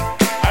freak.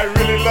 I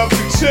really love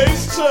to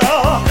chase her.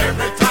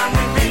 Every time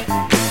we meet,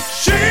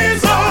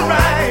 she's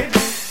alright.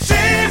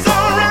 She's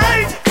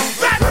alright.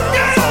 That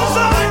girl's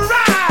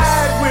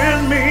alright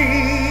with me.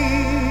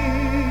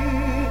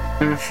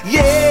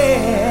 Yeah.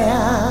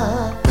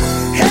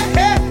 Hey,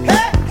 hey,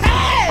 hey,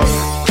 hey.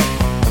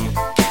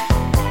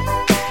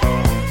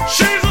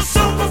 She's a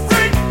super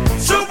freak,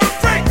 super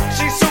freak.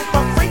 She's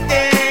super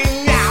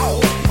freaking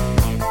out.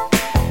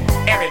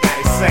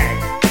 Everybody sing.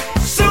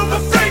 Super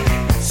freak,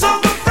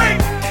 super freak.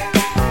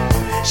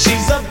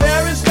 She's a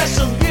very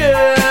special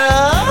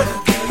girl.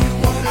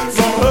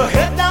 From her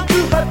head down to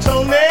her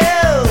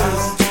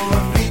toenails.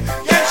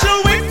 And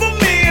she'll wait for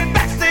me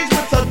backstage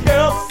with her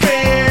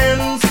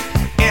girlfriends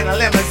in a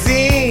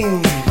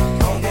limousine.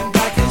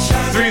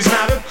 Three's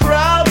not a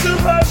crowd to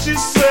her, she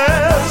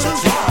says.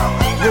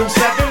 Room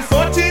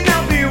 714,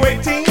 I'll be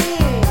waiting.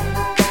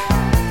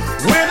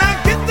 When I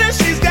get there,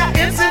 she's got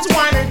incense,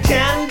 wine, and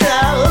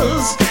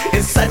candles.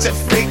 It's such a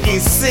freaky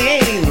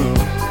scene.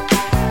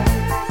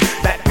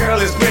 That girl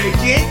is pretty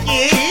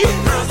kinky.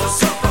 Girl's a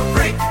super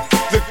freak.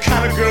 The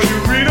kind of girl you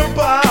read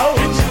about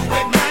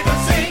in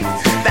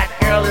magazines. That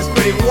girl is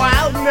pretty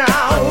wild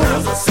now.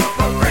 Girl's a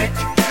super freak.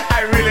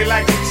 I really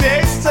like to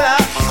taste her.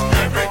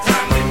 Every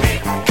time we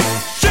meet,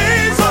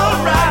 she's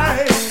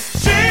alright.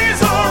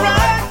 She's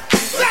alright.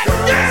 That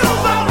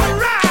girl's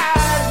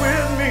alright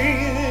with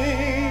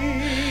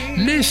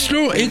me. Les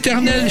slows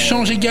éternels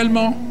changent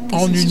également.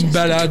 en une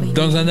balade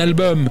dans un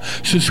album.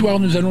 Ce soir,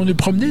 nous allons nous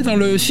promener dans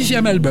le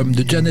 6e album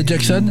de Janet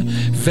Jackson,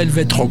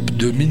 Velvet Rope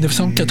de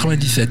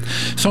 1997.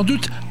 Sans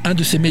doute un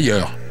de ses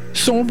meilleurs.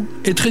 Sombre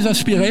et très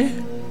inspiré,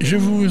 je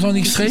vous en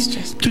extrais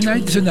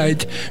Tonight the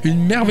Night,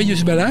 une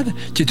merveilleuse balade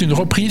qui est une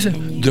reprise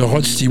de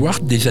Rod Stewart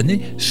des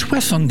années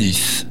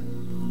 70.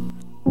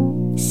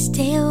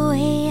 Stay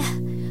away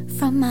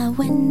from my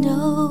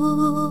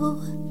window.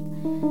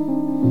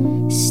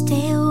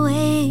 Stay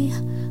away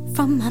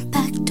from my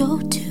back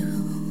door too.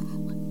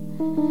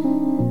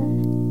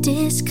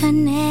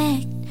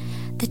 Disconnect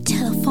the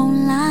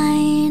telephone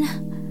line.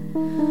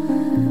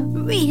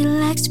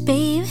 Relax,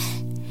 babe,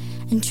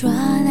 and draw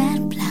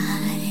that blind.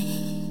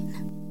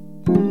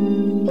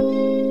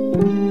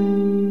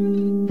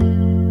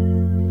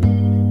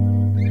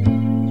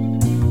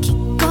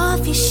 Kick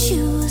off your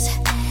shoes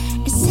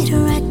and sit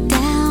right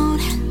down.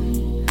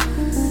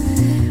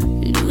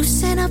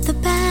 Loosen up the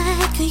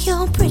back of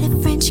your pretty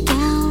French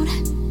gown.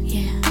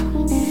 Yeah.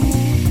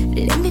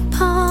 Let me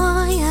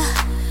pour you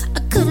a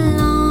good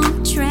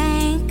long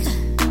drink.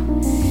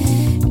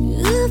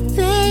 Ooh,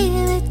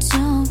 baby,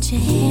 don't you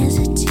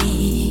hesitate.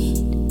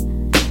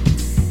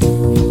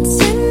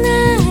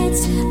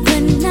 Tonight's the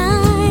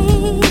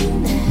night.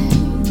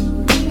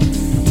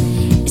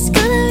 It's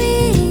gonna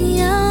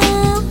be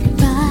alright.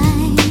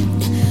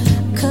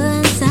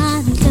 'Cause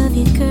I love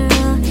you,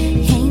 girl.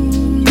 Ain't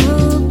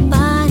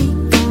nobody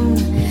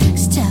gonna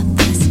stop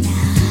us now.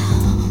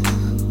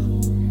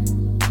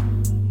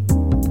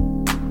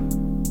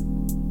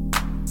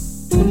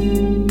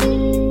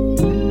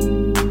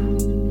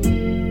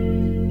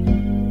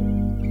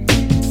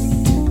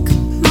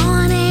 Come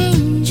on,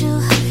 angel,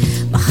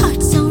 my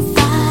heart's on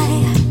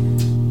fire.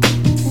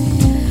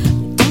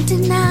 Don't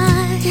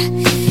deny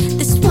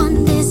this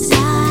one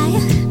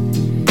desire.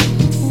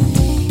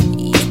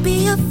 You'd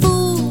be a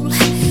fool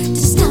to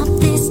stop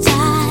this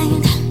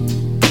tide.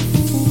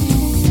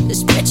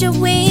 Spread your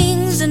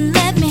wings and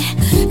let me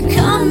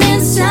come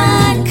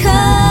inside.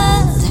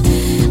 'Cause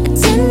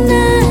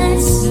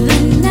tonight's the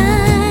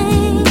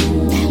night.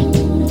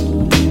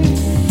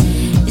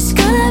 It's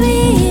gonna be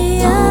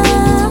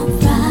alright.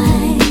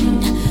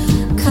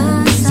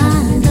 'Cause I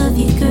love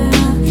you,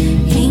 girl.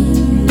 Ain't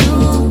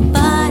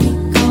nobody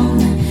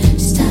gonna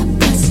stop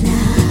us now.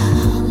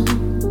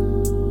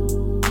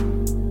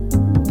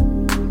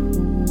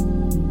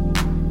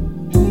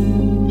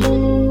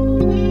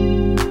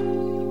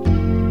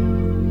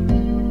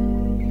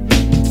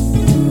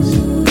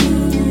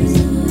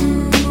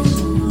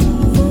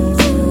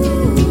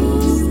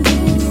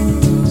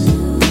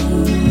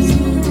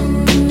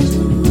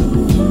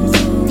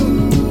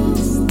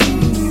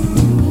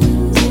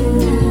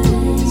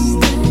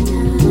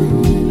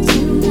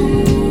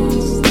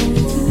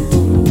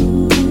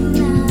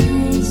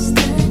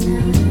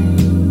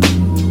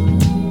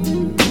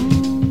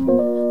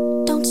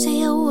 Don't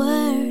say a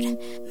word,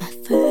 my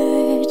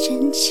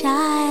virgin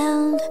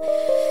child.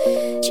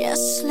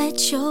 Just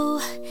let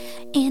your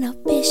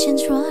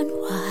inhibitions run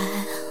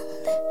wild.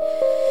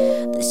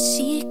 The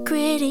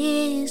secret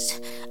is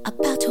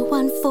about to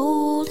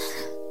unfold.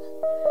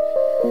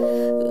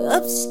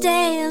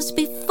 Upstairs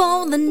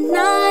before the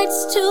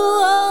night's too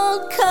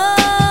old.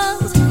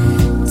 'Cause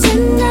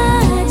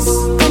tonight's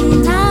the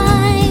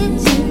night.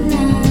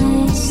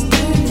 Tonight's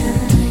the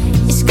night.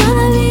 It's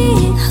gonna be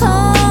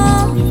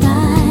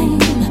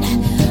alright.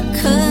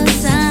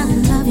 'Cause I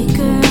love you,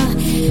 girl.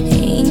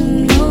 Ain't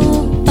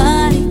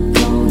nobody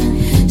gonna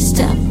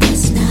stop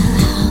us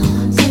now.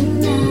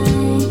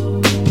 Tonight.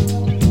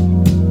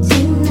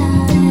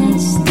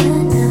 Tonight's the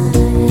night.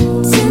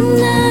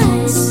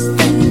 Tonight's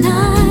the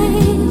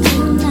night.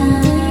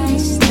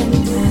 Tonight's the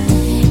night.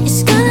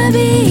 It's gonna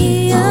be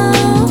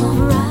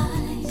alright.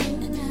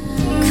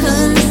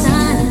 'Cause I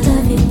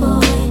love you,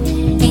 boy.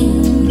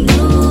 Ain't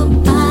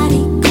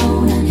nobody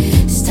gonna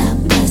stop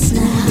us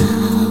now.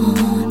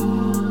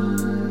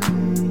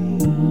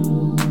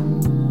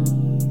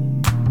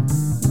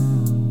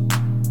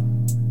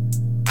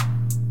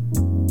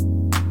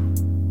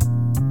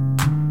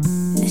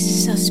 This is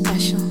so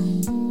special.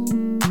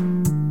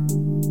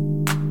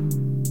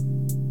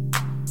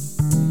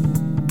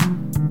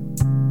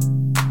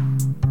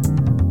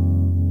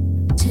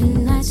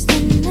 Tonight's the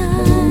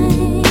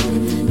night.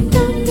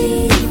 Don't be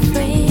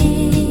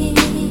afraid.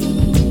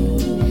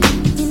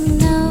 You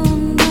know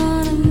I'm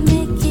gonna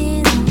make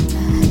it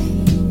alright.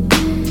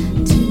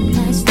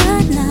 Tonight's the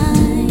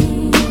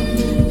night.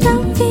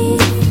 Don't be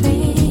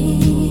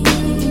afraid.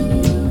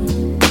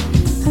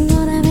 I'm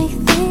gonna make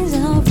things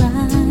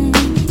alright.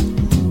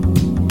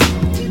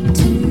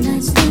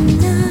 Tonight's the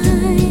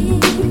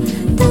night.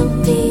 Don't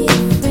be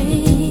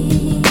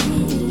afraid.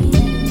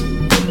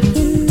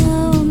 You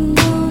know I'm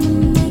gonna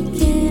make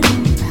it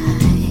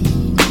alright.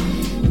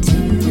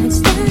 Tonight's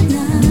the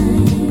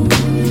night.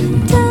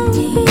 Don't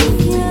be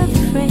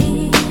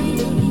afraid.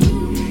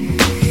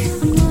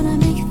 I'm gonna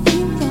make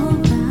things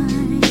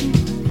alright.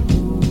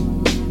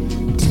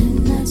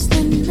 Tonight's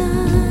the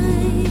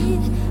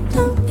night.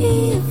 Don't be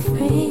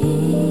afraid.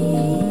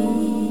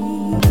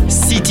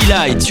 City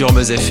Light sur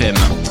Meuse FM.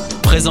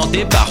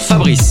 présenté par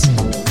Fabrice.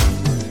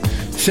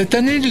 Cette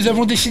année, nous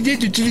avons décidé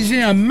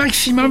d'utiliser un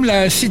maximum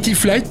la City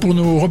Flight pour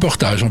nos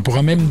reportages. On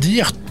pourra même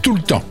dire tout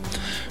le temps.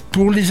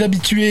 Pour les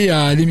habituer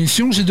à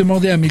l'émission, j'ai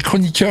demandé à mes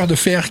chroniqueurs de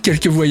faire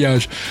quelques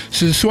voyages.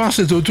 Ce soir,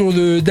 c'est au tour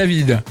de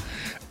David.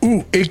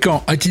 Où et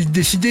quand a-t-il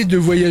décidé de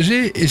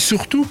voyager et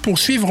surtout pour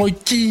suivre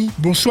qui ?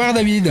 Bonsoir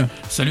David.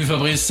 Salut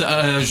Fabrice,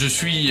 je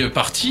suis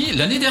parti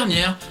l'année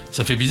dernière.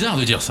 Ça fait bizarre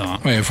de dire ça. Hein.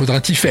 Ouais, faudra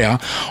t'y faire. Hein.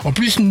 En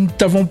plus, nous ne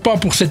t'avons pas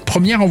pour cette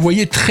première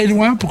envoyé très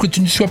loin pour que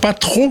tu ne sois pas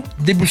trop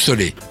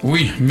déboussolé.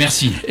 Oui,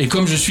 merci. Et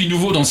comme je suis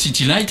nouveau dans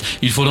City Light,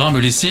 il faudra me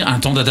laisser un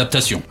temps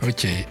d'adaptation.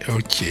 Ok.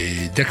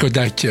 D'accord.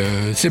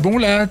 C'est bon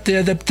là ? T'es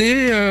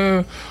adapté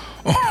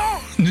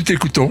Nous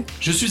t'écoutons.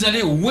 Je suis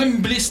allé au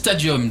Wembley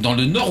Stadium dans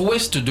le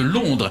nord-ouest de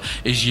Londres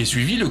et j'y ai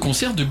suivi le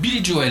concert de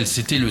Billy Joel.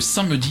 C'était le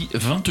samedi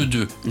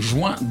 22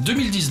 juin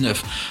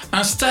 2019.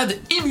 Un stade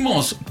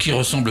immense qui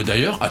ressemble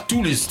d'ailleurs à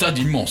tous les stades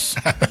immenses.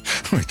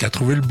 T'as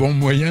trouvé le bon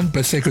moyen de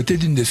passer à côté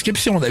d'une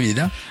description, David.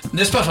 Hein ?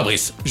 N'est-ce pas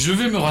Fabrice ? Je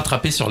vais me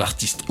rattraper sur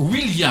l'artiste.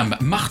 William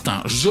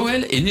Martin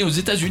Joel est né aux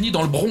États-Unis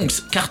dans le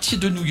Bronx, quartier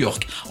de New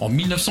York, en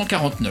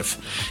 1949.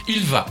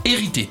 Il va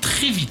hériter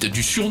très vite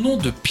du surnom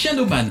de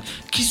Pianoman,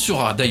 qui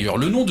sera d'ailleurs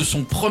le nom de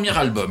son premier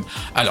album.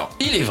 Alors,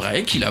 il est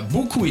vrai qu'il a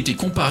beaucoup été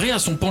comparé à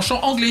son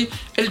penchant anglais,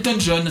 Elton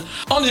John.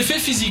 En effet,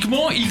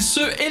 physiquement, il se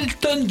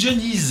Elton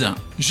Johnise.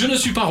 Je ne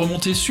suis pas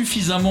remonté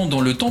suffisamment dans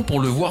le temps pour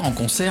le voir en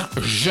concert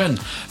jeune,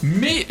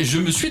 mais je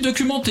me suis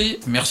documenté,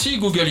 merci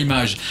Google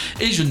Images,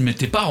 et je ne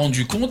m'étais pas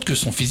rendu compte que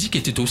son physique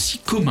était aussi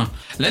commun.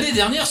 L'année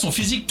dernière, son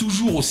physique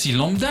toujours aussi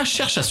lambda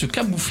cherche à se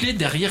camoufler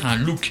derrière un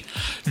look.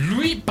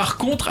 Lui, par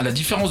contre, à la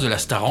différence de la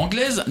star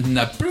anglaise,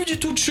 n'a plus du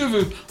tout de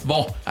cheveux.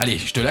 Bon, allez,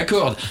 je te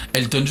l'accorde,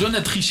 Elton John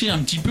a triché un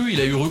petit peu,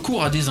 il a eu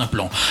recours à des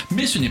implants.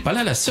 Mais ce n'est pas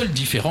là la seule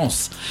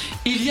différence.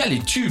 Il y a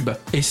les tubes,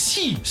 et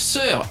si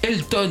Sir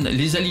Elton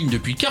les aligne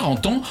depuis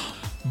 40 ans,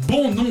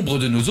 bon nombre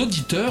de nos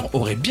auditeurs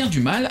auraient bien du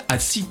mal à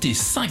citer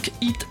 5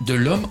 hits de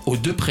l'homme aux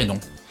 2 prénoms.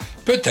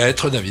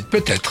 Peut-être, David,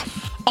 peut-être.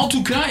 En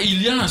tout cas,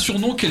 il y a un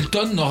surnom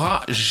qu'Elton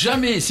n'aura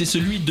jamais, c'est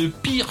celui de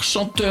pire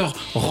chanteur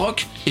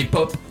rock et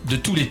pop de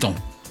tous les temps.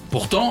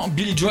 Pourtant,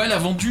 Billy Joel a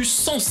vendu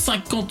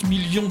 150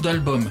 millions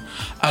d'albums.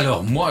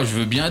 Alors moi, je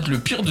veux bien être le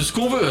pire de ce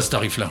qu'on veut à ce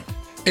tarif-là.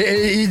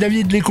 Et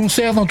David, les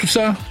concerts dans tout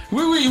ça ?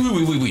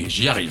 Oui,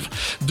 j'y arrive.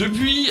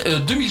 Depuis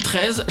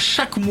 2013,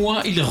 chaque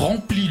mois, il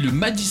remplit le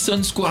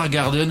Madison Square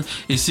Garden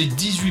et ses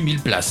 18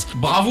 000 places.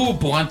 Bravo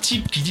pour un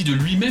type qui dit de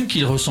lui-même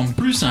qu'il ressemble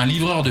plus à un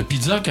livreur de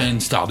pizza qu'à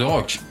une star de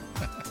rock.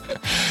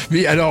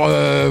 Oui, alors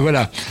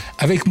voilà.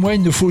 Avec moi,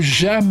 il ne faut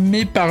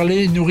jamais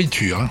parler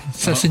nourriture. Hein.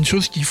 Ça, c'est une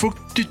chose qu'il faut que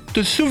tu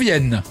te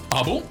souviennes.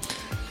 Ah bon ?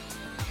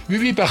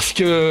 Oui, parce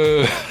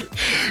que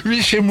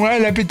chez moi,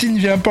 l'appétit ne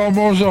vient pas en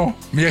mangeant,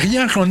 mais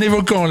rien qu'en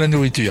évoquant la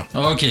nourriture.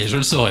 Ok, je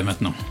le saurai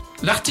maintenant.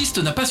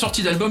 L'artiste n'a pas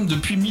sorti d'album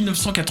depuis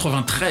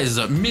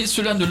 1993, mais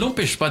cela ne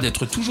l'empêche pas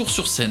d'être toujours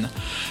sur scène.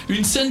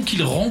 Une scène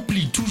qu'il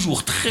remplit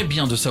toujours très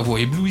bien de sa voix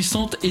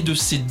éblouissante et de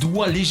ses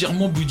doigts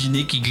légèrement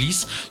boudinés qui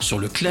glissent sur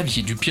le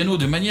clavier du piano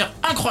de manière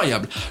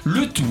incroyable.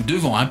 Le tout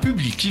devant un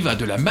public qui va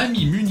de la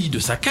mamie munie de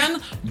sa canne,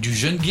 du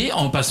jeune gay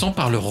en passant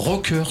par le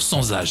rocker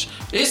sans âge.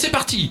 Et c'est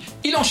parti,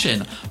 il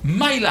enchaîne.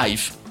 My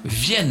Life,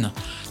 Vienne,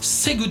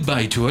 Say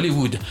Goodbye to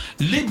Hollywood,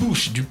 les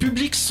bouches du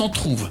public s'en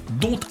trouvent,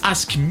 Don't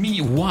Ask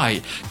Me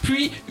Why,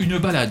 puis une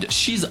ballade,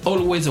 She's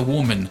Always a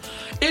Woman,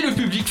 et le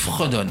public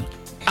fredonne.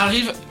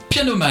 Arrive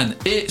Pianoman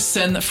et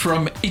Scene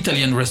from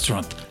Italian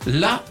Restaurant.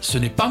 Là, ce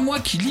n'est pas moi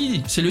qui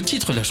lis, c'est le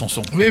titre de la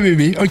chanson.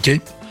 Oui, ok.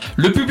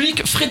 Le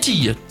public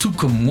frétille, tout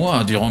comme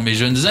moi durant mes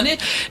jeunes années,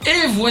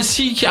 et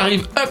voici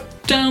qu'arrive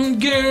Uptown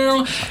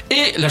Girl,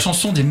 et la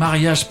chanson des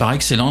mariages par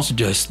excellence,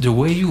 Just the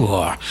Way You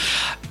Are.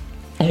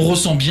 On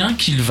ressent bien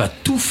qu'il va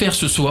tout faire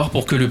ce soir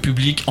pour que le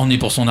public en ait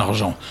pour son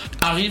argent.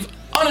 Arrive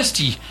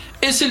Honesty,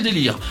 et c'est le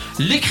délire.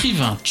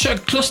 L'écrivain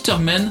Chuck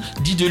Klosterman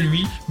dit de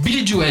lui «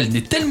 Billy Joel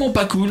n'est tellement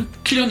pas cool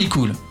qu'il en est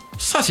cool ».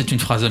 Ça, c'est une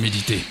phrase à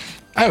méditer.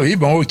 Ah oui,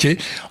 bon, ok.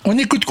 On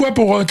écoute quoi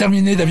pour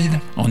terminer, David ?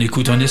 On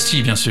écoute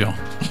Honesty, bien sûr.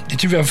 Et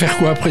tu vas faire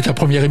quoi après ta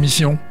première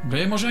émission ?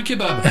 Ben, manger un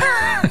kebab.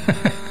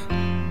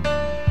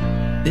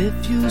 If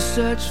you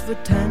search for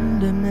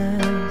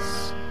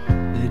tenderness,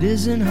 it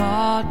isn't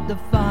hard to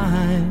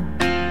find.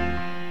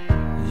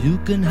 You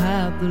can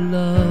have the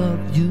love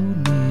you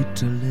need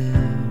to live.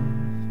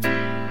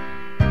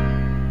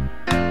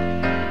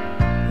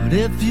 But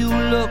if you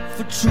look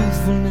for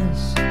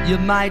truthfulness, you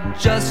might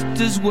just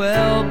as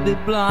well be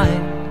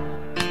blind.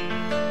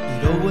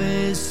 It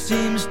always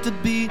seems to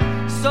be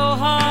so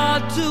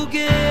hard to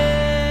give.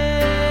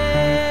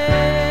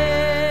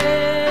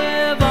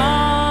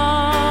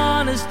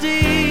 Honesty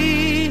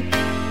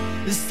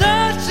is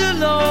such a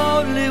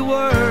lonely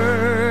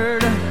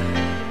word.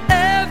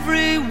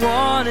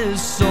 Everyone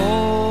is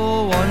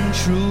so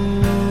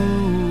untrue.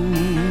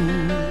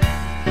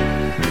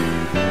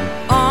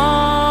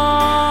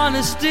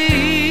 Honesty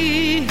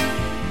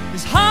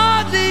is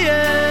hardly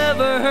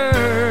ever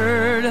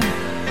heard,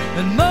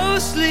 and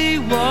mostly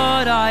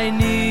what I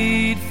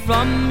need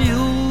from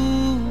you.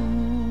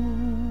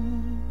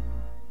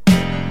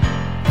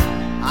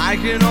 I I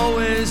can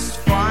always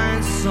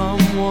find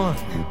someone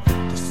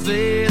to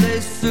say they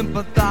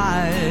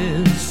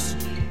sympathize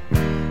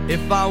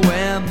if I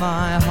wear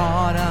my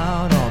heart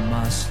out on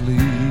my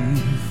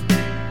sleeve.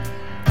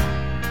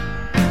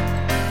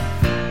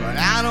 But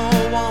I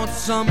don't want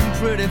some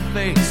pretty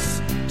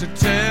face to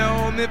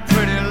tell me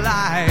pretty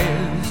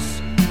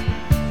lies.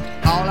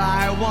 All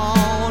I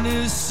want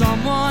is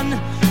someone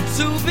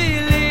to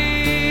believe.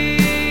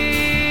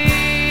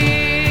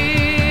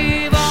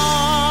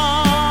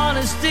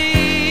 Honesty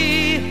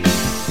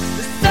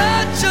is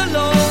such a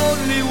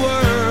lonely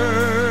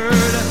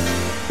word.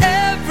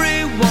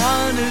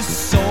 Everyone is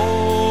so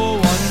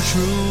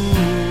untrue.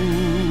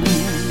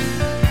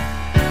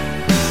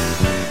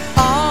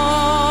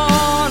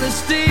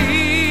 Honesty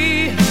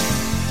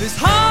is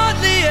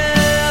hardly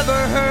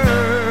ever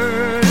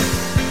heard,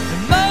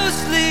 and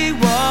mostly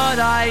what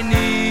I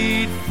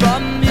need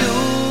from you.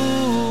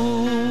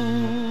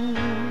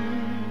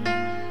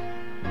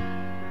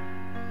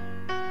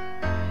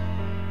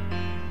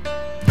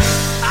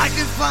 I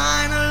can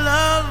find a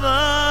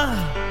lover,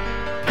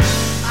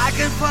 I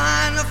can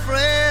find a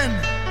friend,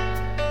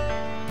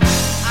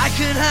 I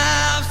can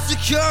have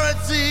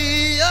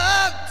security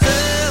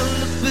until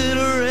the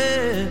bitter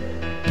end.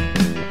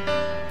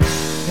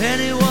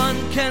 Anyone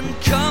can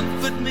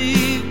comfort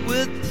me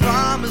with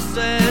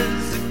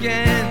promises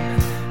again.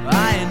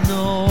 I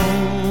know,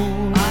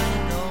 I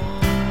know,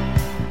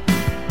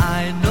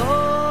 I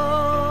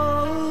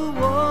know.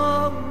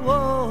 Whoa,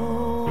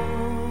 whoa.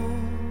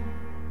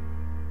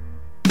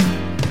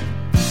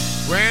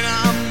 When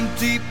I'm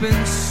deep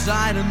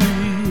inside of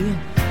me,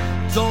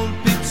 don't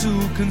be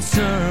too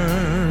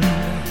concerned.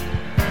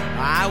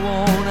 I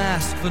won't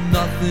ask for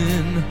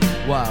nothing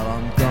while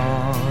I'm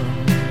gone.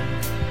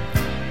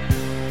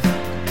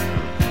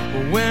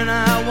 But when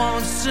I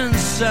want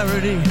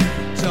sincerity,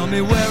 tell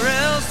me where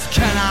else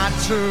can I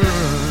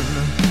turn?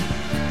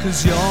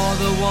 'Cause you're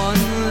the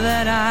one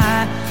that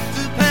I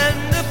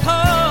depend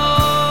upon.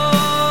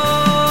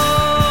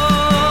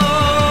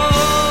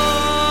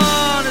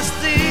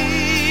 Honesty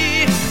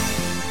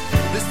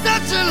is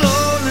such a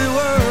lonely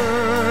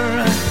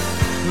word.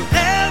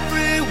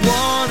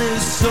 Everyone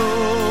is so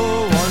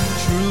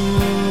untrue.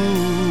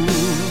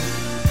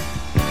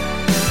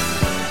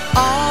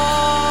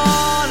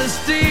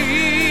 Honesty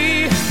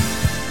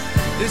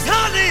is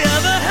hardly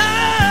ever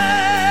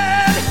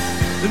had,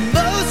 and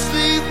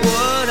mostly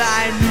what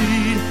I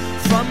need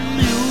from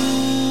you.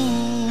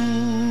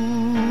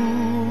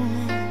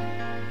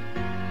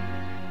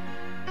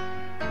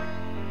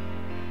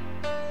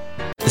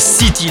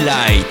 City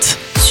Light.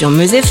 Sur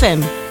Meuse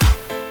FM.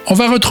 On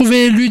va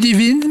retrouver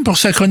Ludivine pour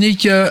sa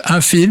chronique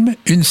Un film,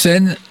 une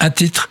scène, un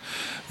titre.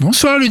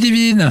 Bonsoir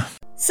Ludivine.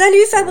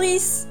 Salut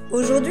Fabrice.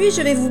 Aujourd'hui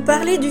je vais vous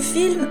parler du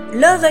film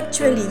Love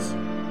Actually.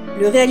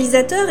 Le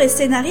réalisateur et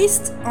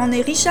scénariste en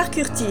est Richard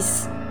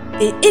Curtis.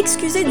 Et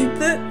excusez du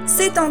peu,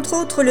 c'est entre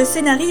autres le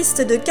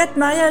scénariste de 4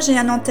 mariages et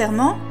un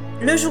enterrement,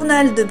 Le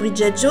journal de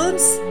Bridget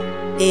Jones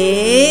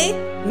et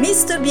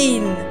Mr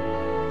Bean.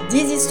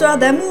 10 histoires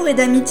d'amour et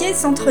d'amitié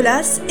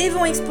s'entrelacent et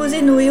vont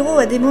exposer nos héros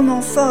à des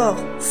moments forts,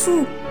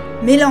 fous,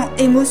 mêlant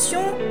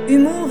émotion,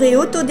 humour et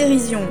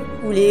autodérision,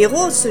 où les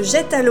héros se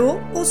jettent à l'eau,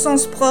 au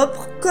sens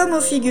propre comme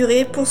au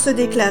figuré, pour se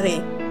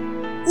déclarer.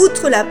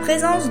 Outre la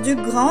présence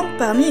d'Hugh Grant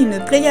parmi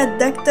une pléiade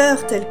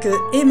d'acteurs tels que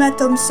Emma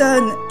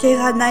Thompson,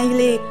 Keira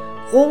Knightley,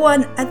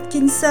 Rowan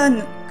Atkinson,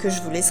 que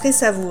je vous laisserai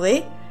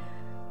savourer,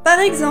 par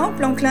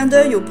exemple, en clin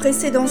d'œil au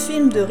précédent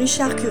film de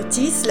Richard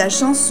Curtis, la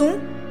chanson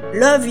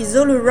Love is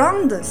All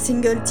Around,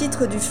 single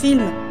titre du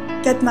film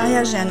 4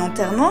 mariages et un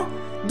enterrement,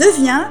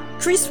 devient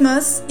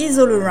Christmas is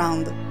All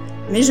Around.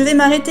 Mais je vais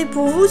m'arrêter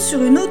pour vous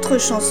sur une autre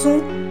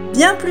chanson,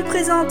 bien plus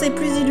présente et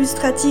plus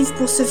illustrative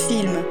pour ce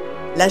film,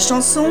 la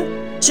chanson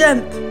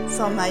Jump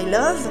for My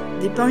Love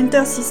des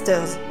Pointer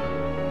Sisters.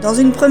 Dans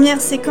une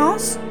première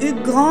séquence,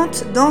 Hugh Grant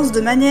danse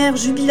de manière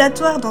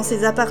jubilatoire dans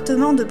ses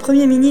appartements de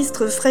Premier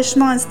ministre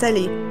fraîchement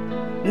installés.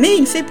 Mais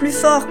il fait plus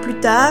fort plus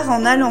tard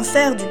en allant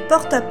faire du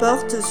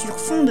porte-à-porte sur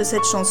fond de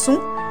cette chanson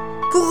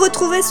pour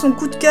retrouver son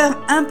coup de cœur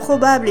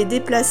improbable et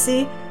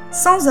déplacé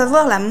sans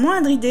avoir la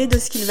moindre idée de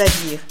ce qu'il va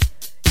dire.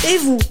 Et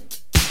vous,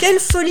 quelle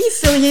folie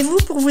feriez-vous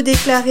pour vous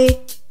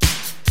déclarer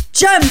 «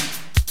 Jump !»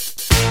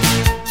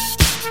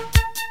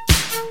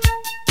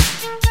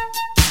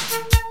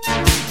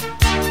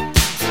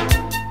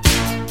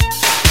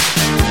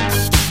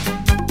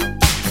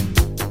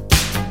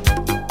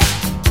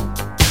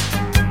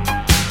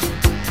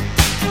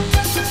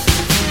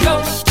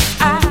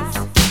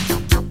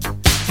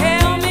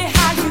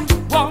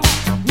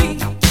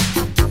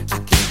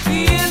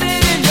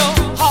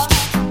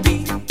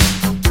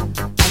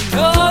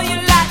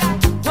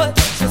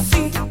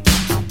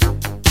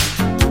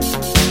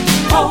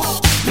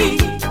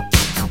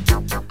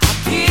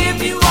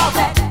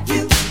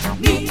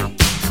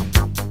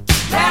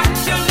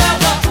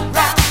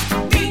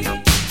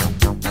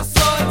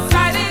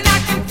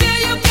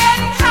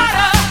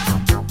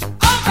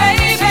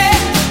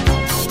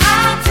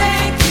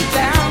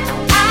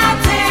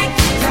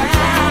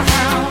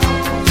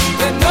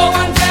 No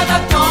one's ever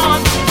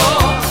gone before.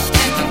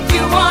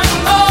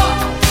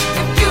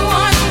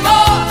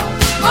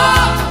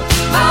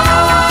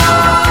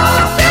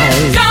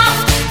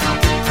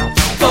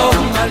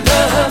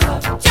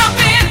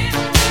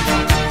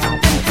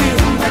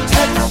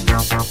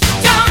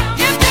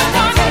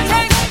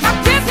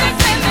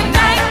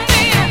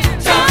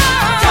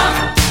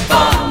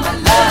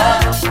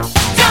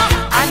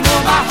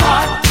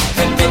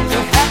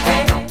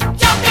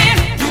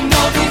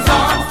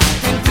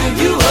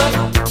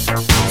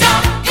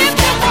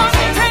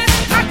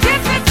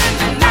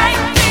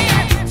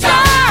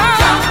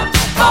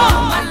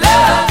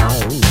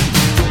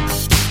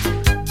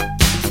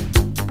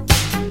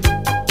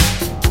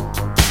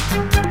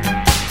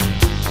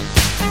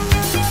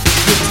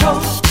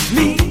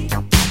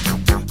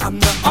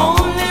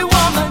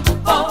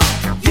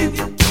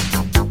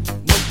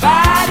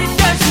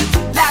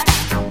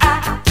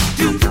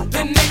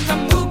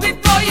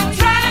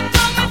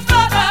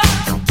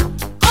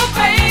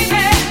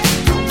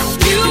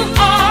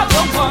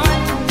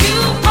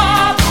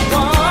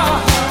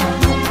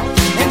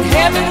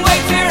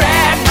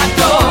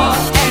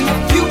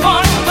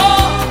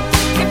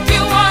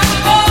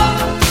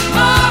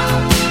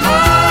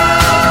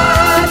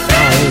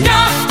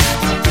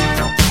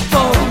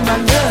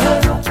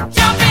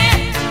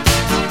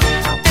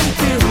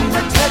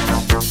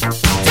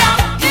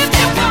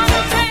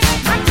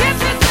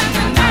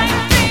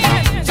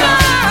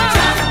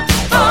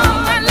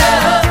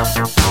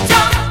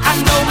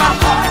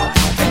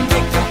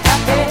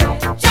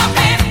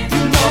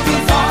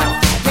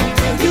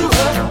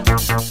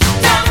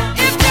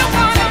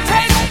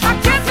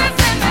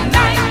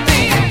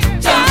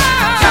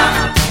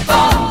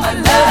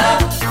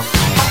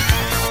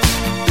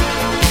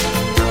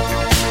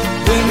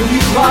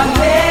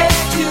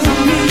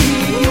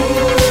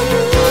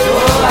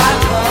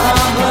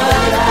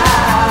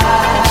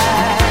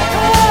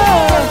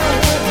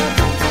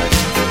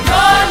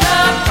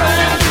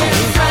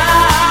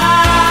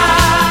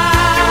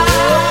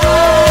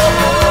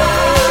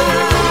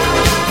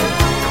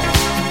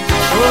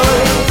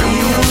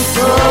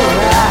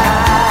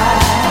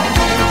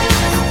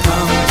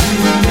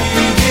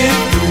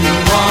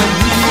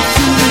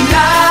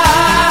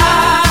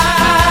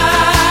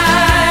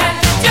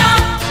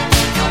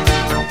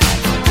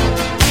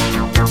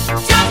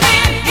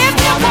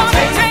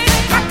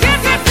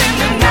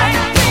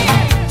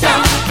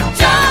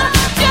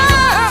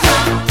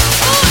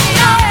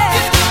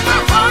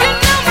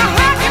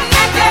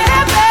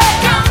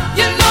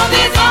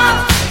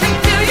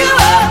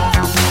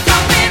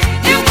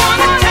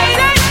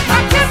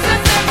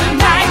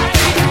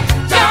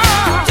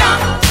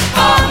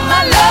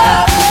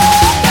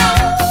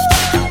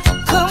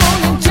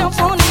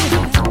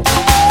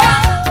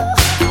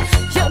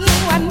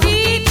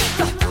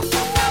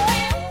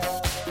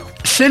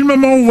 le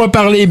moment où on va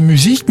parler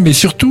musique, mais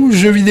surtout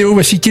jeux vidéo.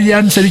 Voici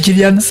Kylian. Salut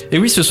Kylian. Et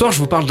oui, ce soir, je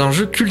vous parle d'un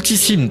jeu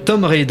cultissime,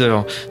 Tomb Raider.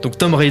 Donc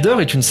Tomb Raider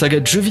est une saga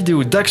de jeux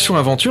vidéo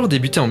d'action-aventure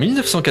débutée en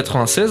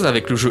 1996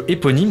 avec le jeu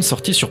éponyme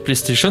sorti sur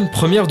PlayStation,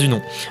 première du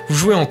nom. Vous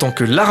jouez en tant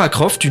que Lara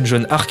Croft, une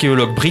jeune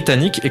archéologue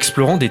britannique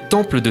explorant des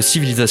temples de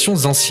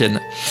civilisations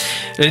anciennes.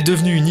 Elle est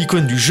devenue une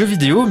icône du jeu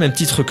vidéo, même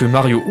titre que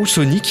Mario ou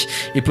Sonic,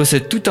 et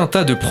possède tout un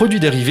tas de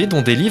produits dérivés,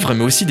 dont des livres,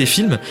 mais aussi des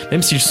films,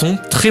 même s'ils sont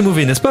très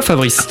mauvais, n'est-ce pas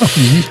Fabrice ?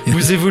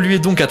 Vous évoluez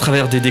donc à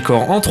travers des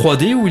décors en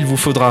 3D où il vous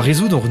faudra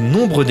résoudre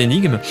nombre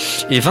d'énigmes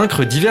et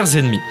vaincre divers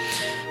ennemis.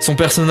 Son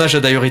personnage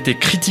a d'ailleurs été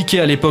critiqué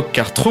à l'époque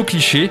car trop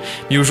cliché,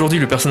 mais aujourd'hui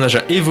le personnage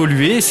a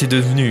évolué et c'est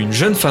devenu une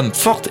jeune femme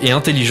forte et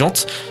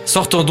intelligente,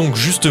 sortant donc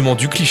justement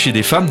du cliché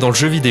des femmes dans le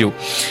jeu vidéo.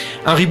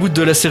 Un reboot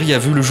de la série a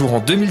vu le jour en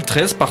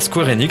 2013 par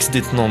Square Enix,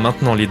 détenant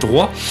maintenant les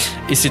droits,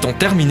 et s'étant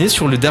terminé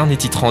sur le dernier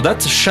titre en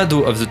date,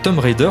 Shadow of the Tomb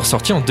Raider,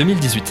 sorti en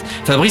 2018.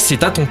 Fabrice,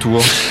 c'est à ton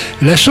tour.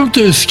 La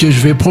chanteuse que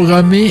je vais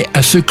programmer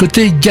a ce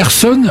côté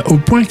garçonne au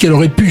point qu'elle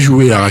aurait pu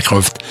jouer Lara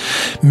Croft.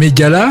 Mais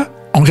Gala,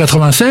 en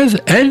 96,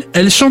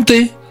 elle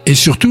chantait. Et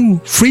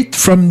surtout, Freed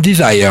from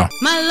Desire.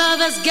 My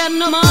lover's got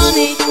no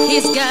money,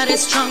 he's got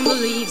his strong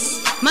beliefs.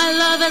 My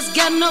lover's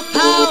got no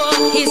power,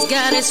 he's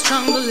got his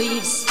strong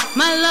beliefs.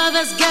 My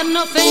lover's got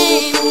no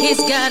fame, he's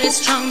got his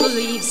strong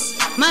beliefs.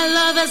 My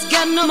lover's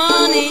got no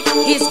money,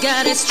 he's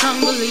got his strong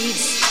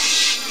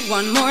beliefs.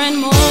 Want more and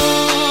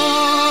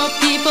more,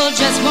 people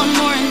just want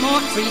more and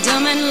more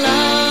freedom and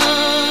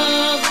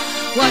love.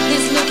 What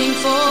he's looking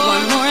for,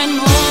 want more and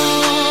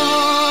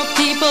more,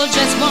 people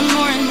just want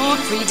more and more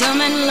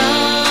freedom and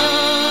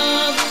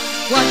love.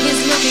 What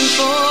he's looking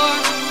for,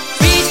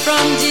 freed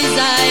from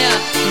desire,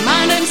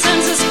 mind and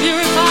senses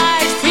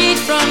purified, freed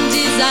from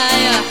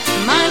desire,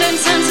 mind and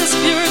senses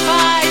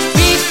purified,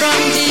 freed from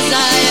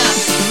desire,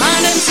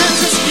 mind and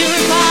senses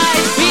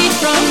purified, freed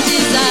from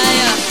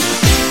desire.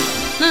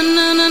 Na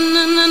na na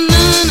na na na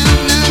na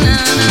na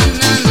na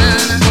na na.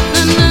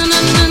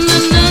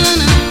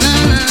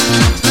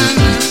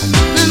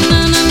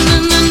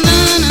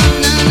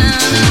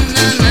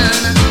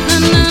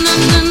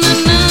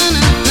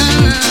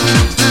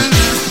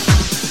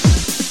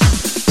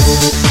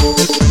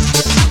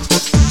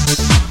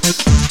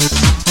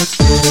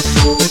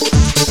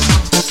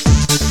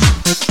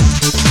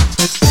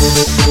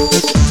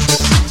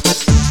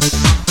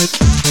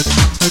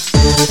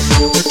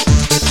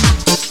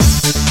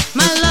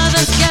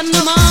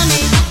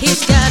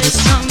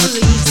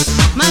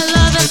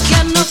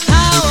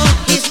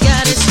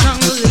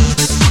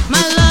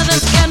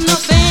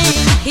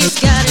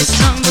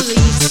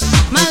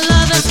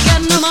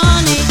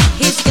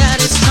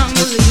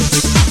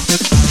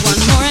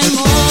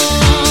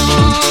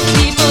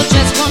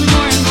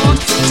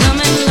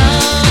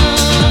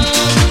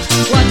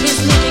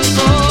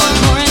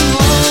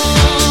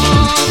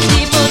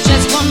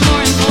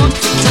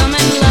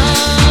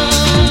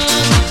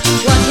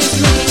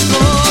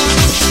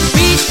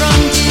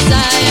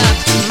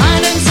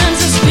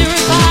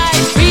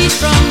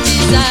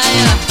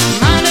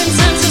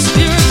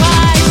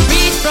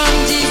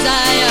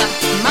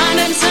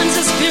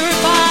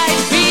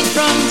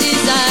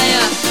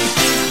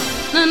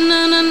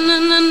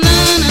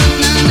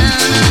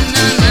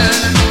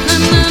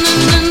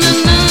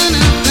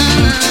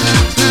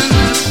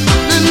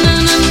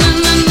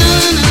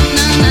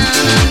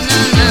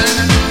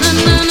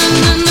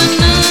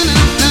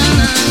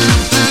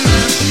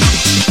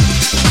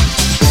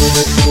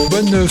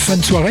 Bonne fin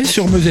de soirée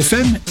sur Meuse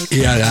FM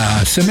et à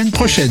la semaine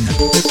prochaine.